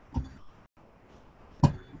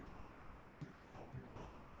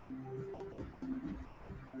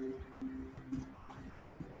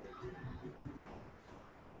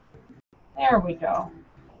 There we go.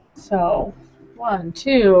 So 1,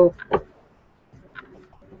 2,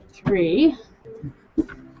 3,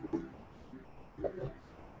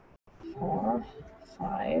 4,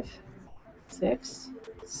 5, 6,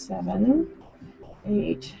 7,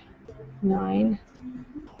 8, 9,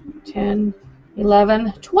 10,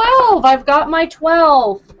 11, 12. I've got my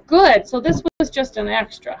 12. Good. So this was just an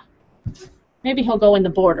extra. Maybe he'll go in the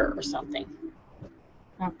border or something.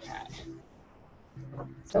 Okay.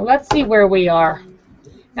 So let's see where we are.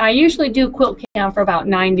 Now, I usually do Quilt-Cam for about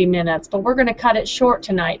 90 minutes, but we're going to cut it short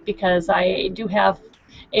tonight because I do have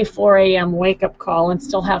a 4 a.m. wake-up call and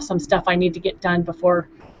still have some stuff I need to get done before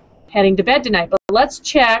heading to bed tonight. But let's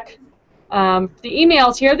check the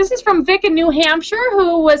emails here. This is from Vic in New Hampshire,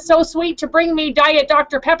 who was so sweet to bring me Diet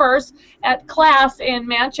Dr. Peppers at class in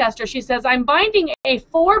Manchester. She says, I'm binding a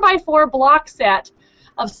 4x4 block set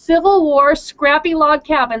of Civil War scrappy log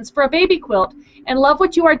cabins for a baby quilt and love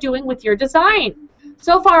what you are doing with your design.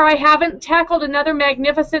 So far, I haven't tackled another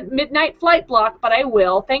magnificent midnight flight block, but I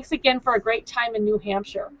will. Thanks again for a great time in New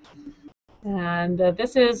Hampshire. And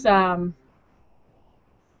this is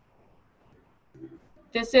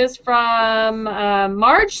from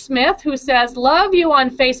Marge Smith, who says, love you on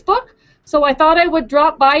Facebook, so I thought I would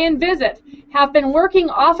drop by and visit. Have been working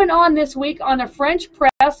off and on this week on a French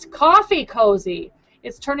press coffee cozy.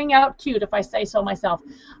 It's turning out cute, if I say so myself.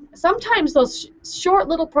 Sometimes those short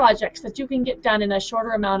little projects that you can get done in a shorter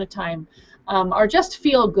amount of time are just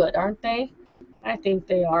feel good, aren't they? I think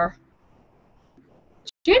they are.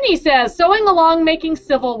 Ginny says, sewing along making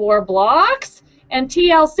Civil War blocks. And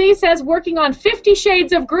TLC says, working on 50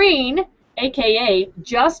 Shades of Green, aka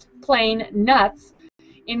Just Plain Nuts,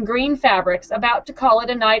 in green fabrics, about to call it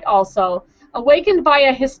a night also, awakened by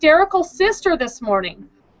a hysterical sister this morning.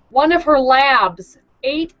 One of her labs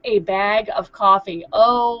ate a bag of coffee.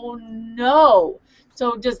 Oh no.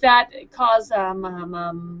 So does that cause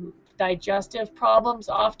digestive problems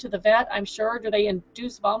off to the vet? I'm sure. Do they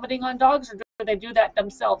induce vomiting on dogs, or do they do that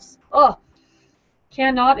themselves? Oh,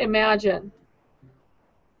 cannot imagine.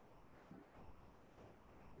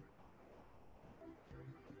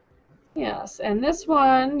 Yes, and this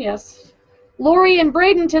one, yes. Lori in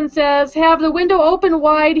Bradenton says, have the window open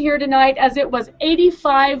wide here tonight as it was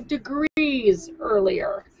 85 degrees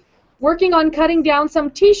earlier. Working on cutting down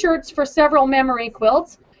some t-shirts for several memory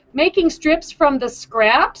quilts, making strips from the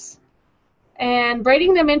scraps, and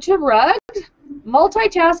braiding them into rugs.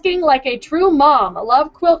 Multitasking like a true mom.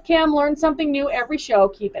 Love Quilt-Cam, learn something new every show.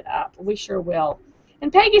 Keep it up. We sure will.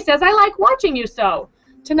 And Peggy says, I like watching you sew.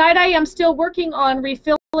 Tonight I am still working on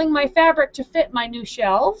refilling my fabric to fit my new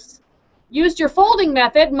shelves. Used your folding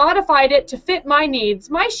method, modified it to fit my needs.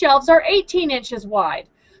 My shelves are 18 inches wide.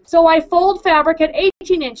 So I fold fabric at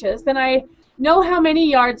 18 inches, then I know how many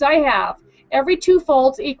yards I have. Every 2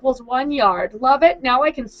 folds equals 1 yard. Love it. Now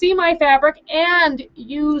I can see my fabric and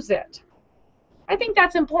use it. I think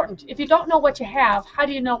that's important. If you don't know what you have, how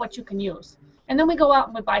do you know what you can use? And then we go out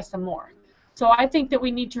and we buy some more. So I think that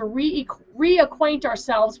we need to reacquaint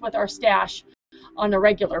ourselves with our stash on a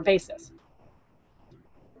regular basis.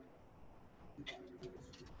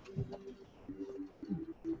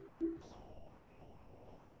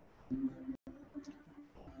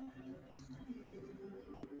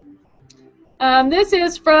 This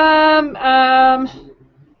is from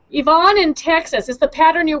Yvonne in Texas. Is the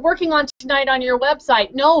pattern you're working on tonight on your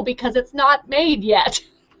website? No, because it's not made yet.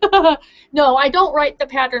 No, I don't write the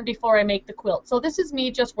pattern before I make the quilt. So this is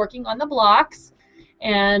me just working on the blocks.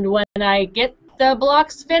 And when I get the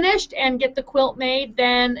blocks finished and get the quilt made,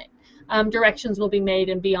 then directions will be made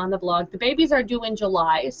and be on the blog. The babies are due in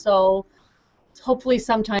July, so hopefully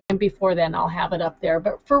sometime before then I'll have it up there.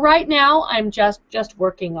 But for right now, I'm just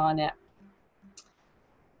working on it.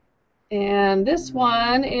 And this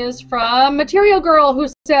one is from Material Girl, who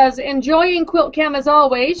says, enjoying Quilt-Cam as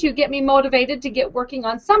always. You get me motivated to get working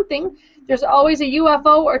on something. There's always a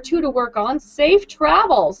UFO or 2 to work on. Safe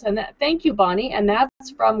travels. And that, thank you, Bonnie. And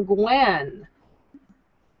that's from Gwen.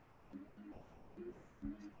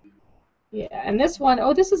 Yeah, and this one,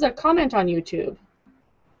 oh, this is a comment on YouTube.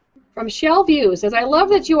 From Shell View, says, I love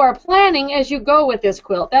that you are planning as you go with this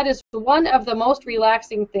quilt. That is one of the most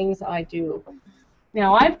relaxing things I do.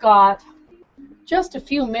 Now I've got just a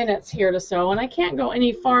few minutes here to sew, and I can't go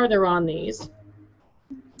any farther on these.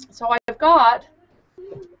 So I've got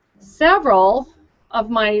several of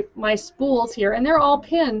my spools here, and they're all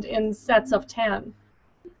pinned in sets of 10.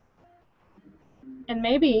 And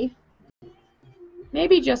maybe,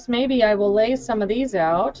 just maybe, I will lay some of these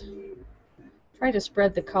out. Try to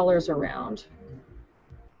spread the colors around.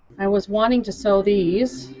 I was wanting to sew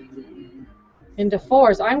these into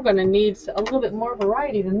 4s. I'm going to need a little bit more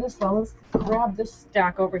variety than this one. Let's grab this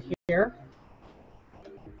stack over here.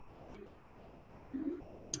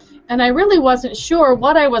 And I really wasn't sure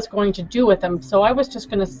what I was going to do with them, so I was just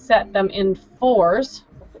going to set them in 4s.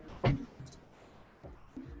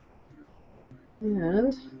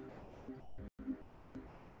 And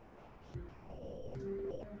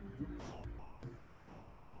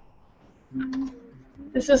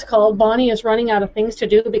this is called Bonnie is running out of things to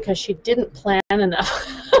do because she didn't plan enough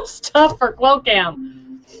stuff for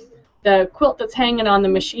Quilt-Cam. The quilt that's hanging on the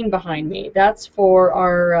machine behind me, that's for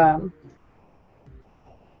our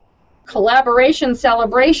collaboration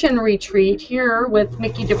celebration retreat here with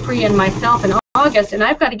Mickey Dupree and myself in August, and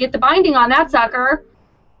I've got to get the binding on that sucker.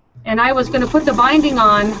 And I was going to put the binding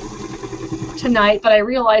on tonight, but I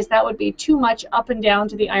realized that would be too much up and down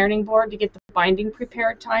to the ironing board to get the binding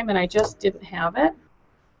prepared time, and I just didn't have it.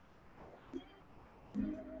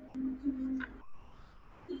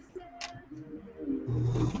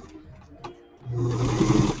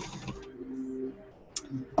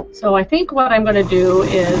 So I think what I'm going to do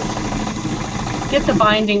is get the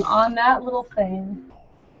binding on that little thing,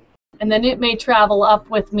 and then it may travel up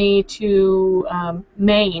with me to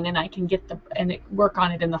Maine, and I can get work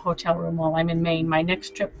on it in the hotel room while I'm in Maine. My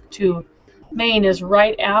next trip to Maine is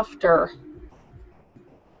right after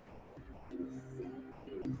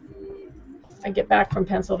I get back from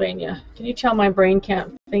Pennsylvania. Can you tell my brain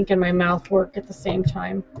can't think and my mouth work at the same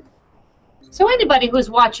time? So anybody who's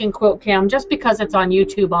watching Quilt-Cam, just because it's on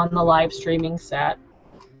YouTube on the live streaming set,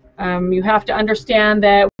 you have to understand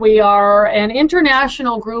that we are an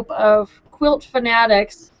international group of quilt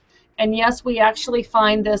fanatics, And yes, we actually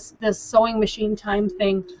find this sewing machine time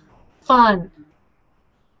thing fun.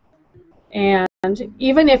 And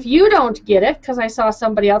even if you don't get it, because I saw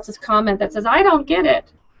somebody else's comment that says, I don't get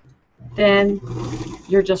it, then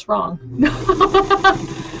you're just wrong.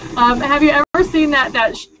 Have you ever seen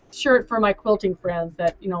that shirt for my quilting friends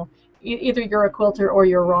that, you know, either you're a quilter or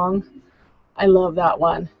you're wrong? I love that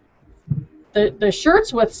one. The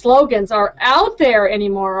shirts with slogans are out there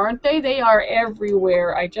anymore, aren't they? They are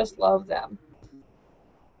everywhere. I just love them.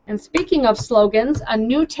 And speaking of slogans, a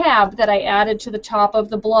new tab that I added to the top of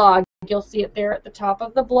the blog, you'll see it there at the top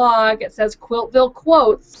of the blog. It says Quiltville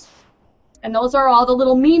Quotes. And those are all the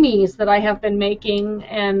little memes that I have been making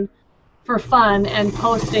and for fun and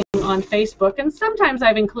posting on Facebook. And sometimes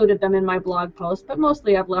I've included them in my blog post, but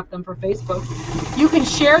mostly I've left them for Facebook. You can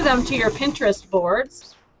share them to your Pinterest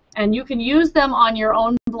boards, and you can use them on your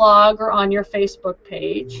own blog or on your Facebook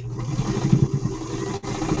page.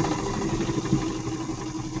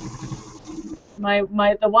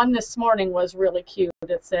 The one this morning was really cute.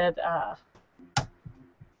 It said,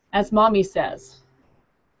 as Mommy says,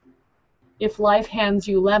 if life hands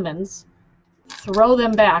you lemons, throw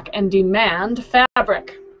them back and demand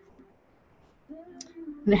fabric.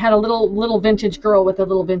 And it had a little vintage girl with a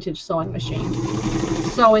little vintage sewing machine,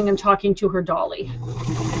 sewing and talking to her dolly.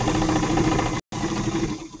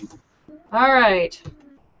 All right.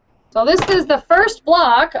 So this is the first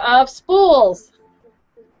block of spools.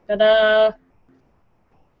 Ta-da!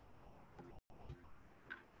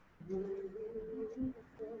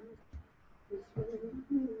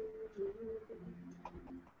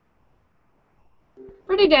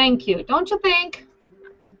 Pretty dang cute, don't you think?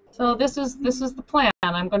 So this is the plan.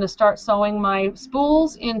 I'm going to start sewing my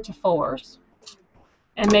spools into 4s,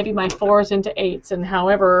 and maybe my 4s into 8s, and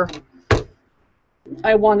however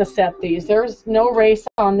I want to set these. There's no race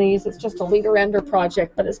on these. It's just a leader-ender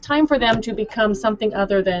project, but it's time for them to become something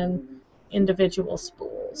other than individual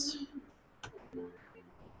spools.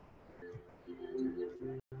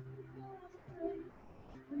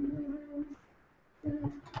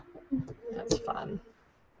 That's fun.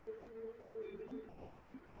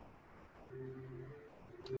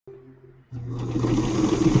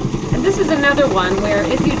 And this is another one where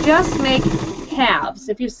if you just make halves,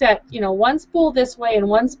 if you set, you know, one spool this way and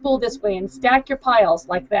one spool this way and stack your piles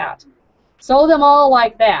like that, sew them all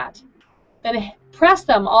like that, then press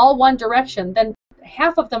them all one direction, then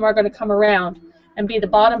half of them are going to come around and be the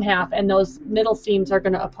bottom half, and those middle seams are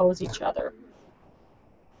going to oppose each other.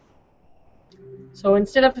 So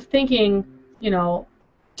instead of thinking, you know,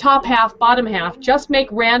 top half, bottom half, just make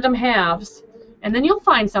random halves, and then you'll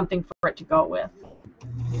find something for it to go with.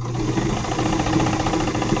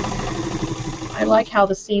 I like how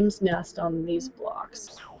the seams nest on these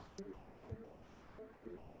blocks.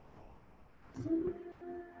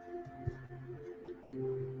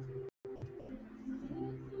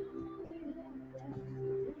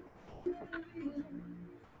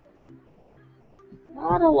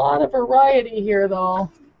 Not a lot of variety here, though.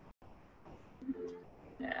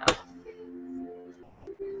 Yeah.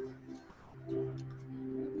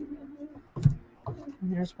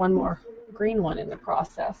 And there's one more green one in the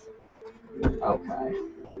process. Okay.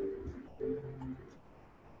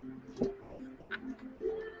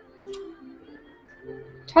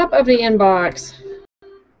 Top of the inbox.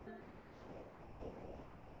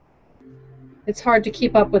 It's hard to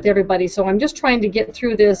keep up with everybody, so I'm just trying to get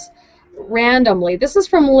through this randomly. This is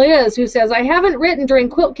from Liz, who says, I haven't written during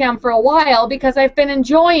Quilt-Cam for a while because I've been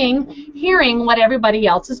enjoying hearing what everybody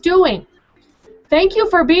else is doing. Thank you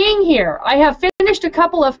for being here. I have finished a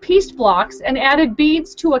couple of pieced blocks and added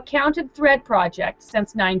beads to a counted thread project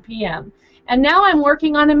since 9 p.m. And now I'm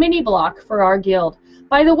working on a mini block for our guild.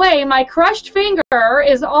 By the way, my crushed finger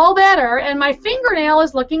is all better and my fingernail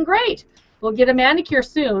is looking great. We'll get a manicure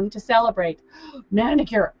soon to celebrate.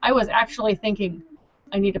 Manicure. I was actually thinking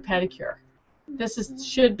I need a pedicure.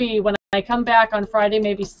 Should be when I come back on Friday,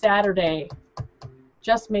 maybe Saturday.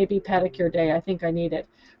 Just maybe pedicure day. I think I need it.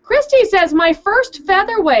 Christy says, my first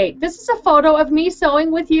featherweight. This is a photo of me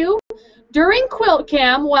sewing with you during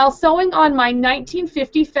Quilt-Cam while sewing on my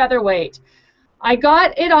 1950 featherweight. I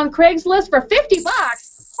got it on Craigslist for 50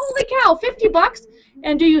 bucks. Holy cow, 50 bucks?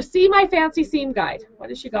 And do you see my fancy seam guide? What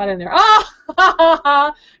has she got in there?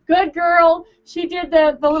 Oh, good girl. She did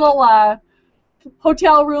the little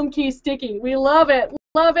hotel room key sticky. We love it.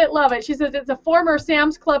 Love it, love it. She says it's a former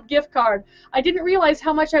Sam's Club gift card. I didn't realize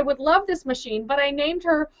how much I would love this machine, but I named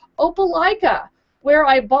her Opelika, where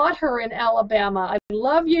I bought her in Alabama. I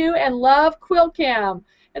love you and love Quilt-Cam.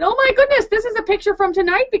 And oh my goodness, this is a picture from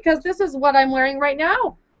tonight because this is what I'm wearing right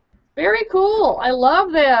now. Very cool. I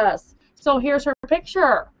love this. So here's her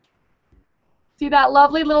picture. See that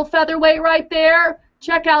lovely little featherweight right there?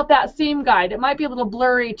 Check out that seam guide. It might be a little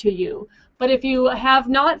blurry to you, but if you have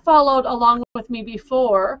not followed along with me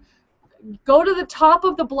before, go to the top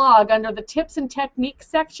of the blog under the tips and techniques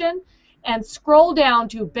section and scroll down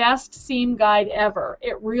to best seam guide ever.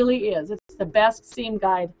 It really is. It's the best seam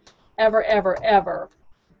guide ever, ever, ever.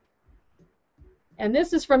 And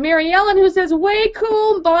this is from Mary Ellen, who says, way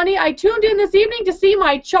cool, Bonnie. I tuned in this evening to see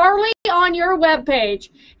my Charlie on your webpage.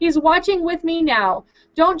 He's watching with me now.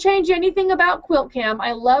 Don't change anything about Quilt-Cam.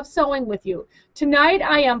 I love sewing with you. Tonight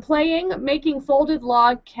I am making folded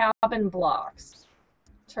log cabin blocks.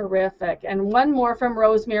 Terrific. And one more from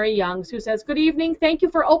Rosemary Youngs, who says, good evening. Thank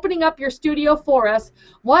you for opening up your studio for us.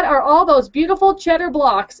 What are all those beautiful cheddar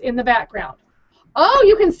blocks in the background? Oh,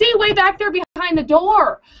 you can see way back there behind the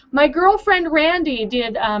door. My girlfriend Randy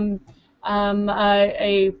did a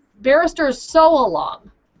barrister's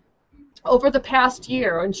sew-along over the past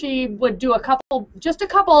year, and she would do just a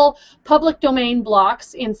couple public domain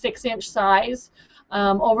blocks in 6-inch size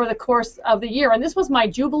over the course of the year. And this was my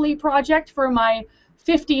Jubilee project for my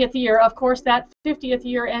 50th year. Of course, that 50th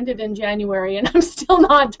year ended in January, and I'm still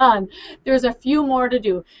not done. There's a few more to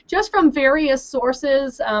do, just from various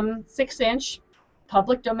sources, 6-inch,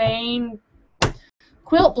 public domain,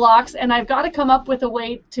 quilt blocks, and I've got to come up with a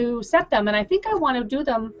way to set them, and I think I want to do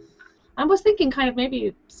them. I was thinking kind of maybe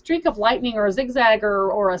a streak of lightning or a zigzag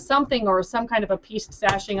or a something or some kind of a pieced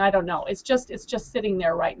sashing. I don't know. It's just sitting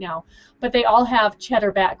there right now. But they all have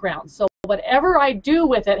cheddar backgrounds, so whatever I do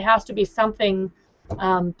with it has to be something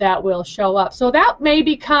that will show up. So that may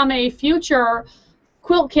become a future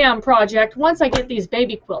Quilt-Cam project once I get these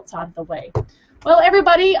baby quilts out of the way. Well,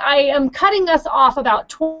 everybody, I am cutting us off about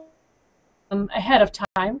 20 ahead of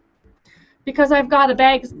time because I've got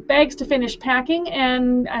bags to finish packing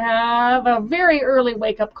and I have a very early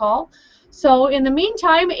wake-up call. So in the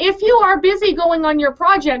meantime, if you are busy going on your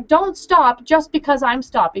project, don't stop just because I'm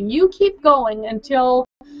stopping. You keep going until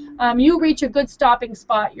you reach a good stopping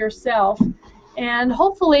spot yourself. And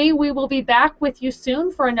hopefully we will be back with you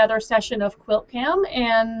soon for another session of Quilt-Cam,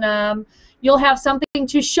 and you'll have something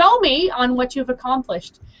to show me on what you've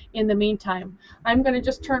accomplished in the meantime. I'm going to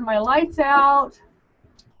just turn my lights out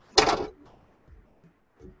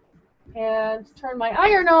and turn my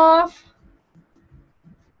iron off.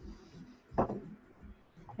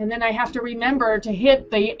 And then I have to remember to hit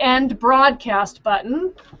the end broadcast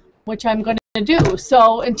button, which I'm going to do.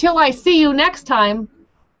 So until I see you next time,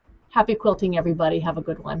 happy quilting, everybody. Have a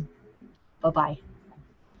good one. Bye-bye.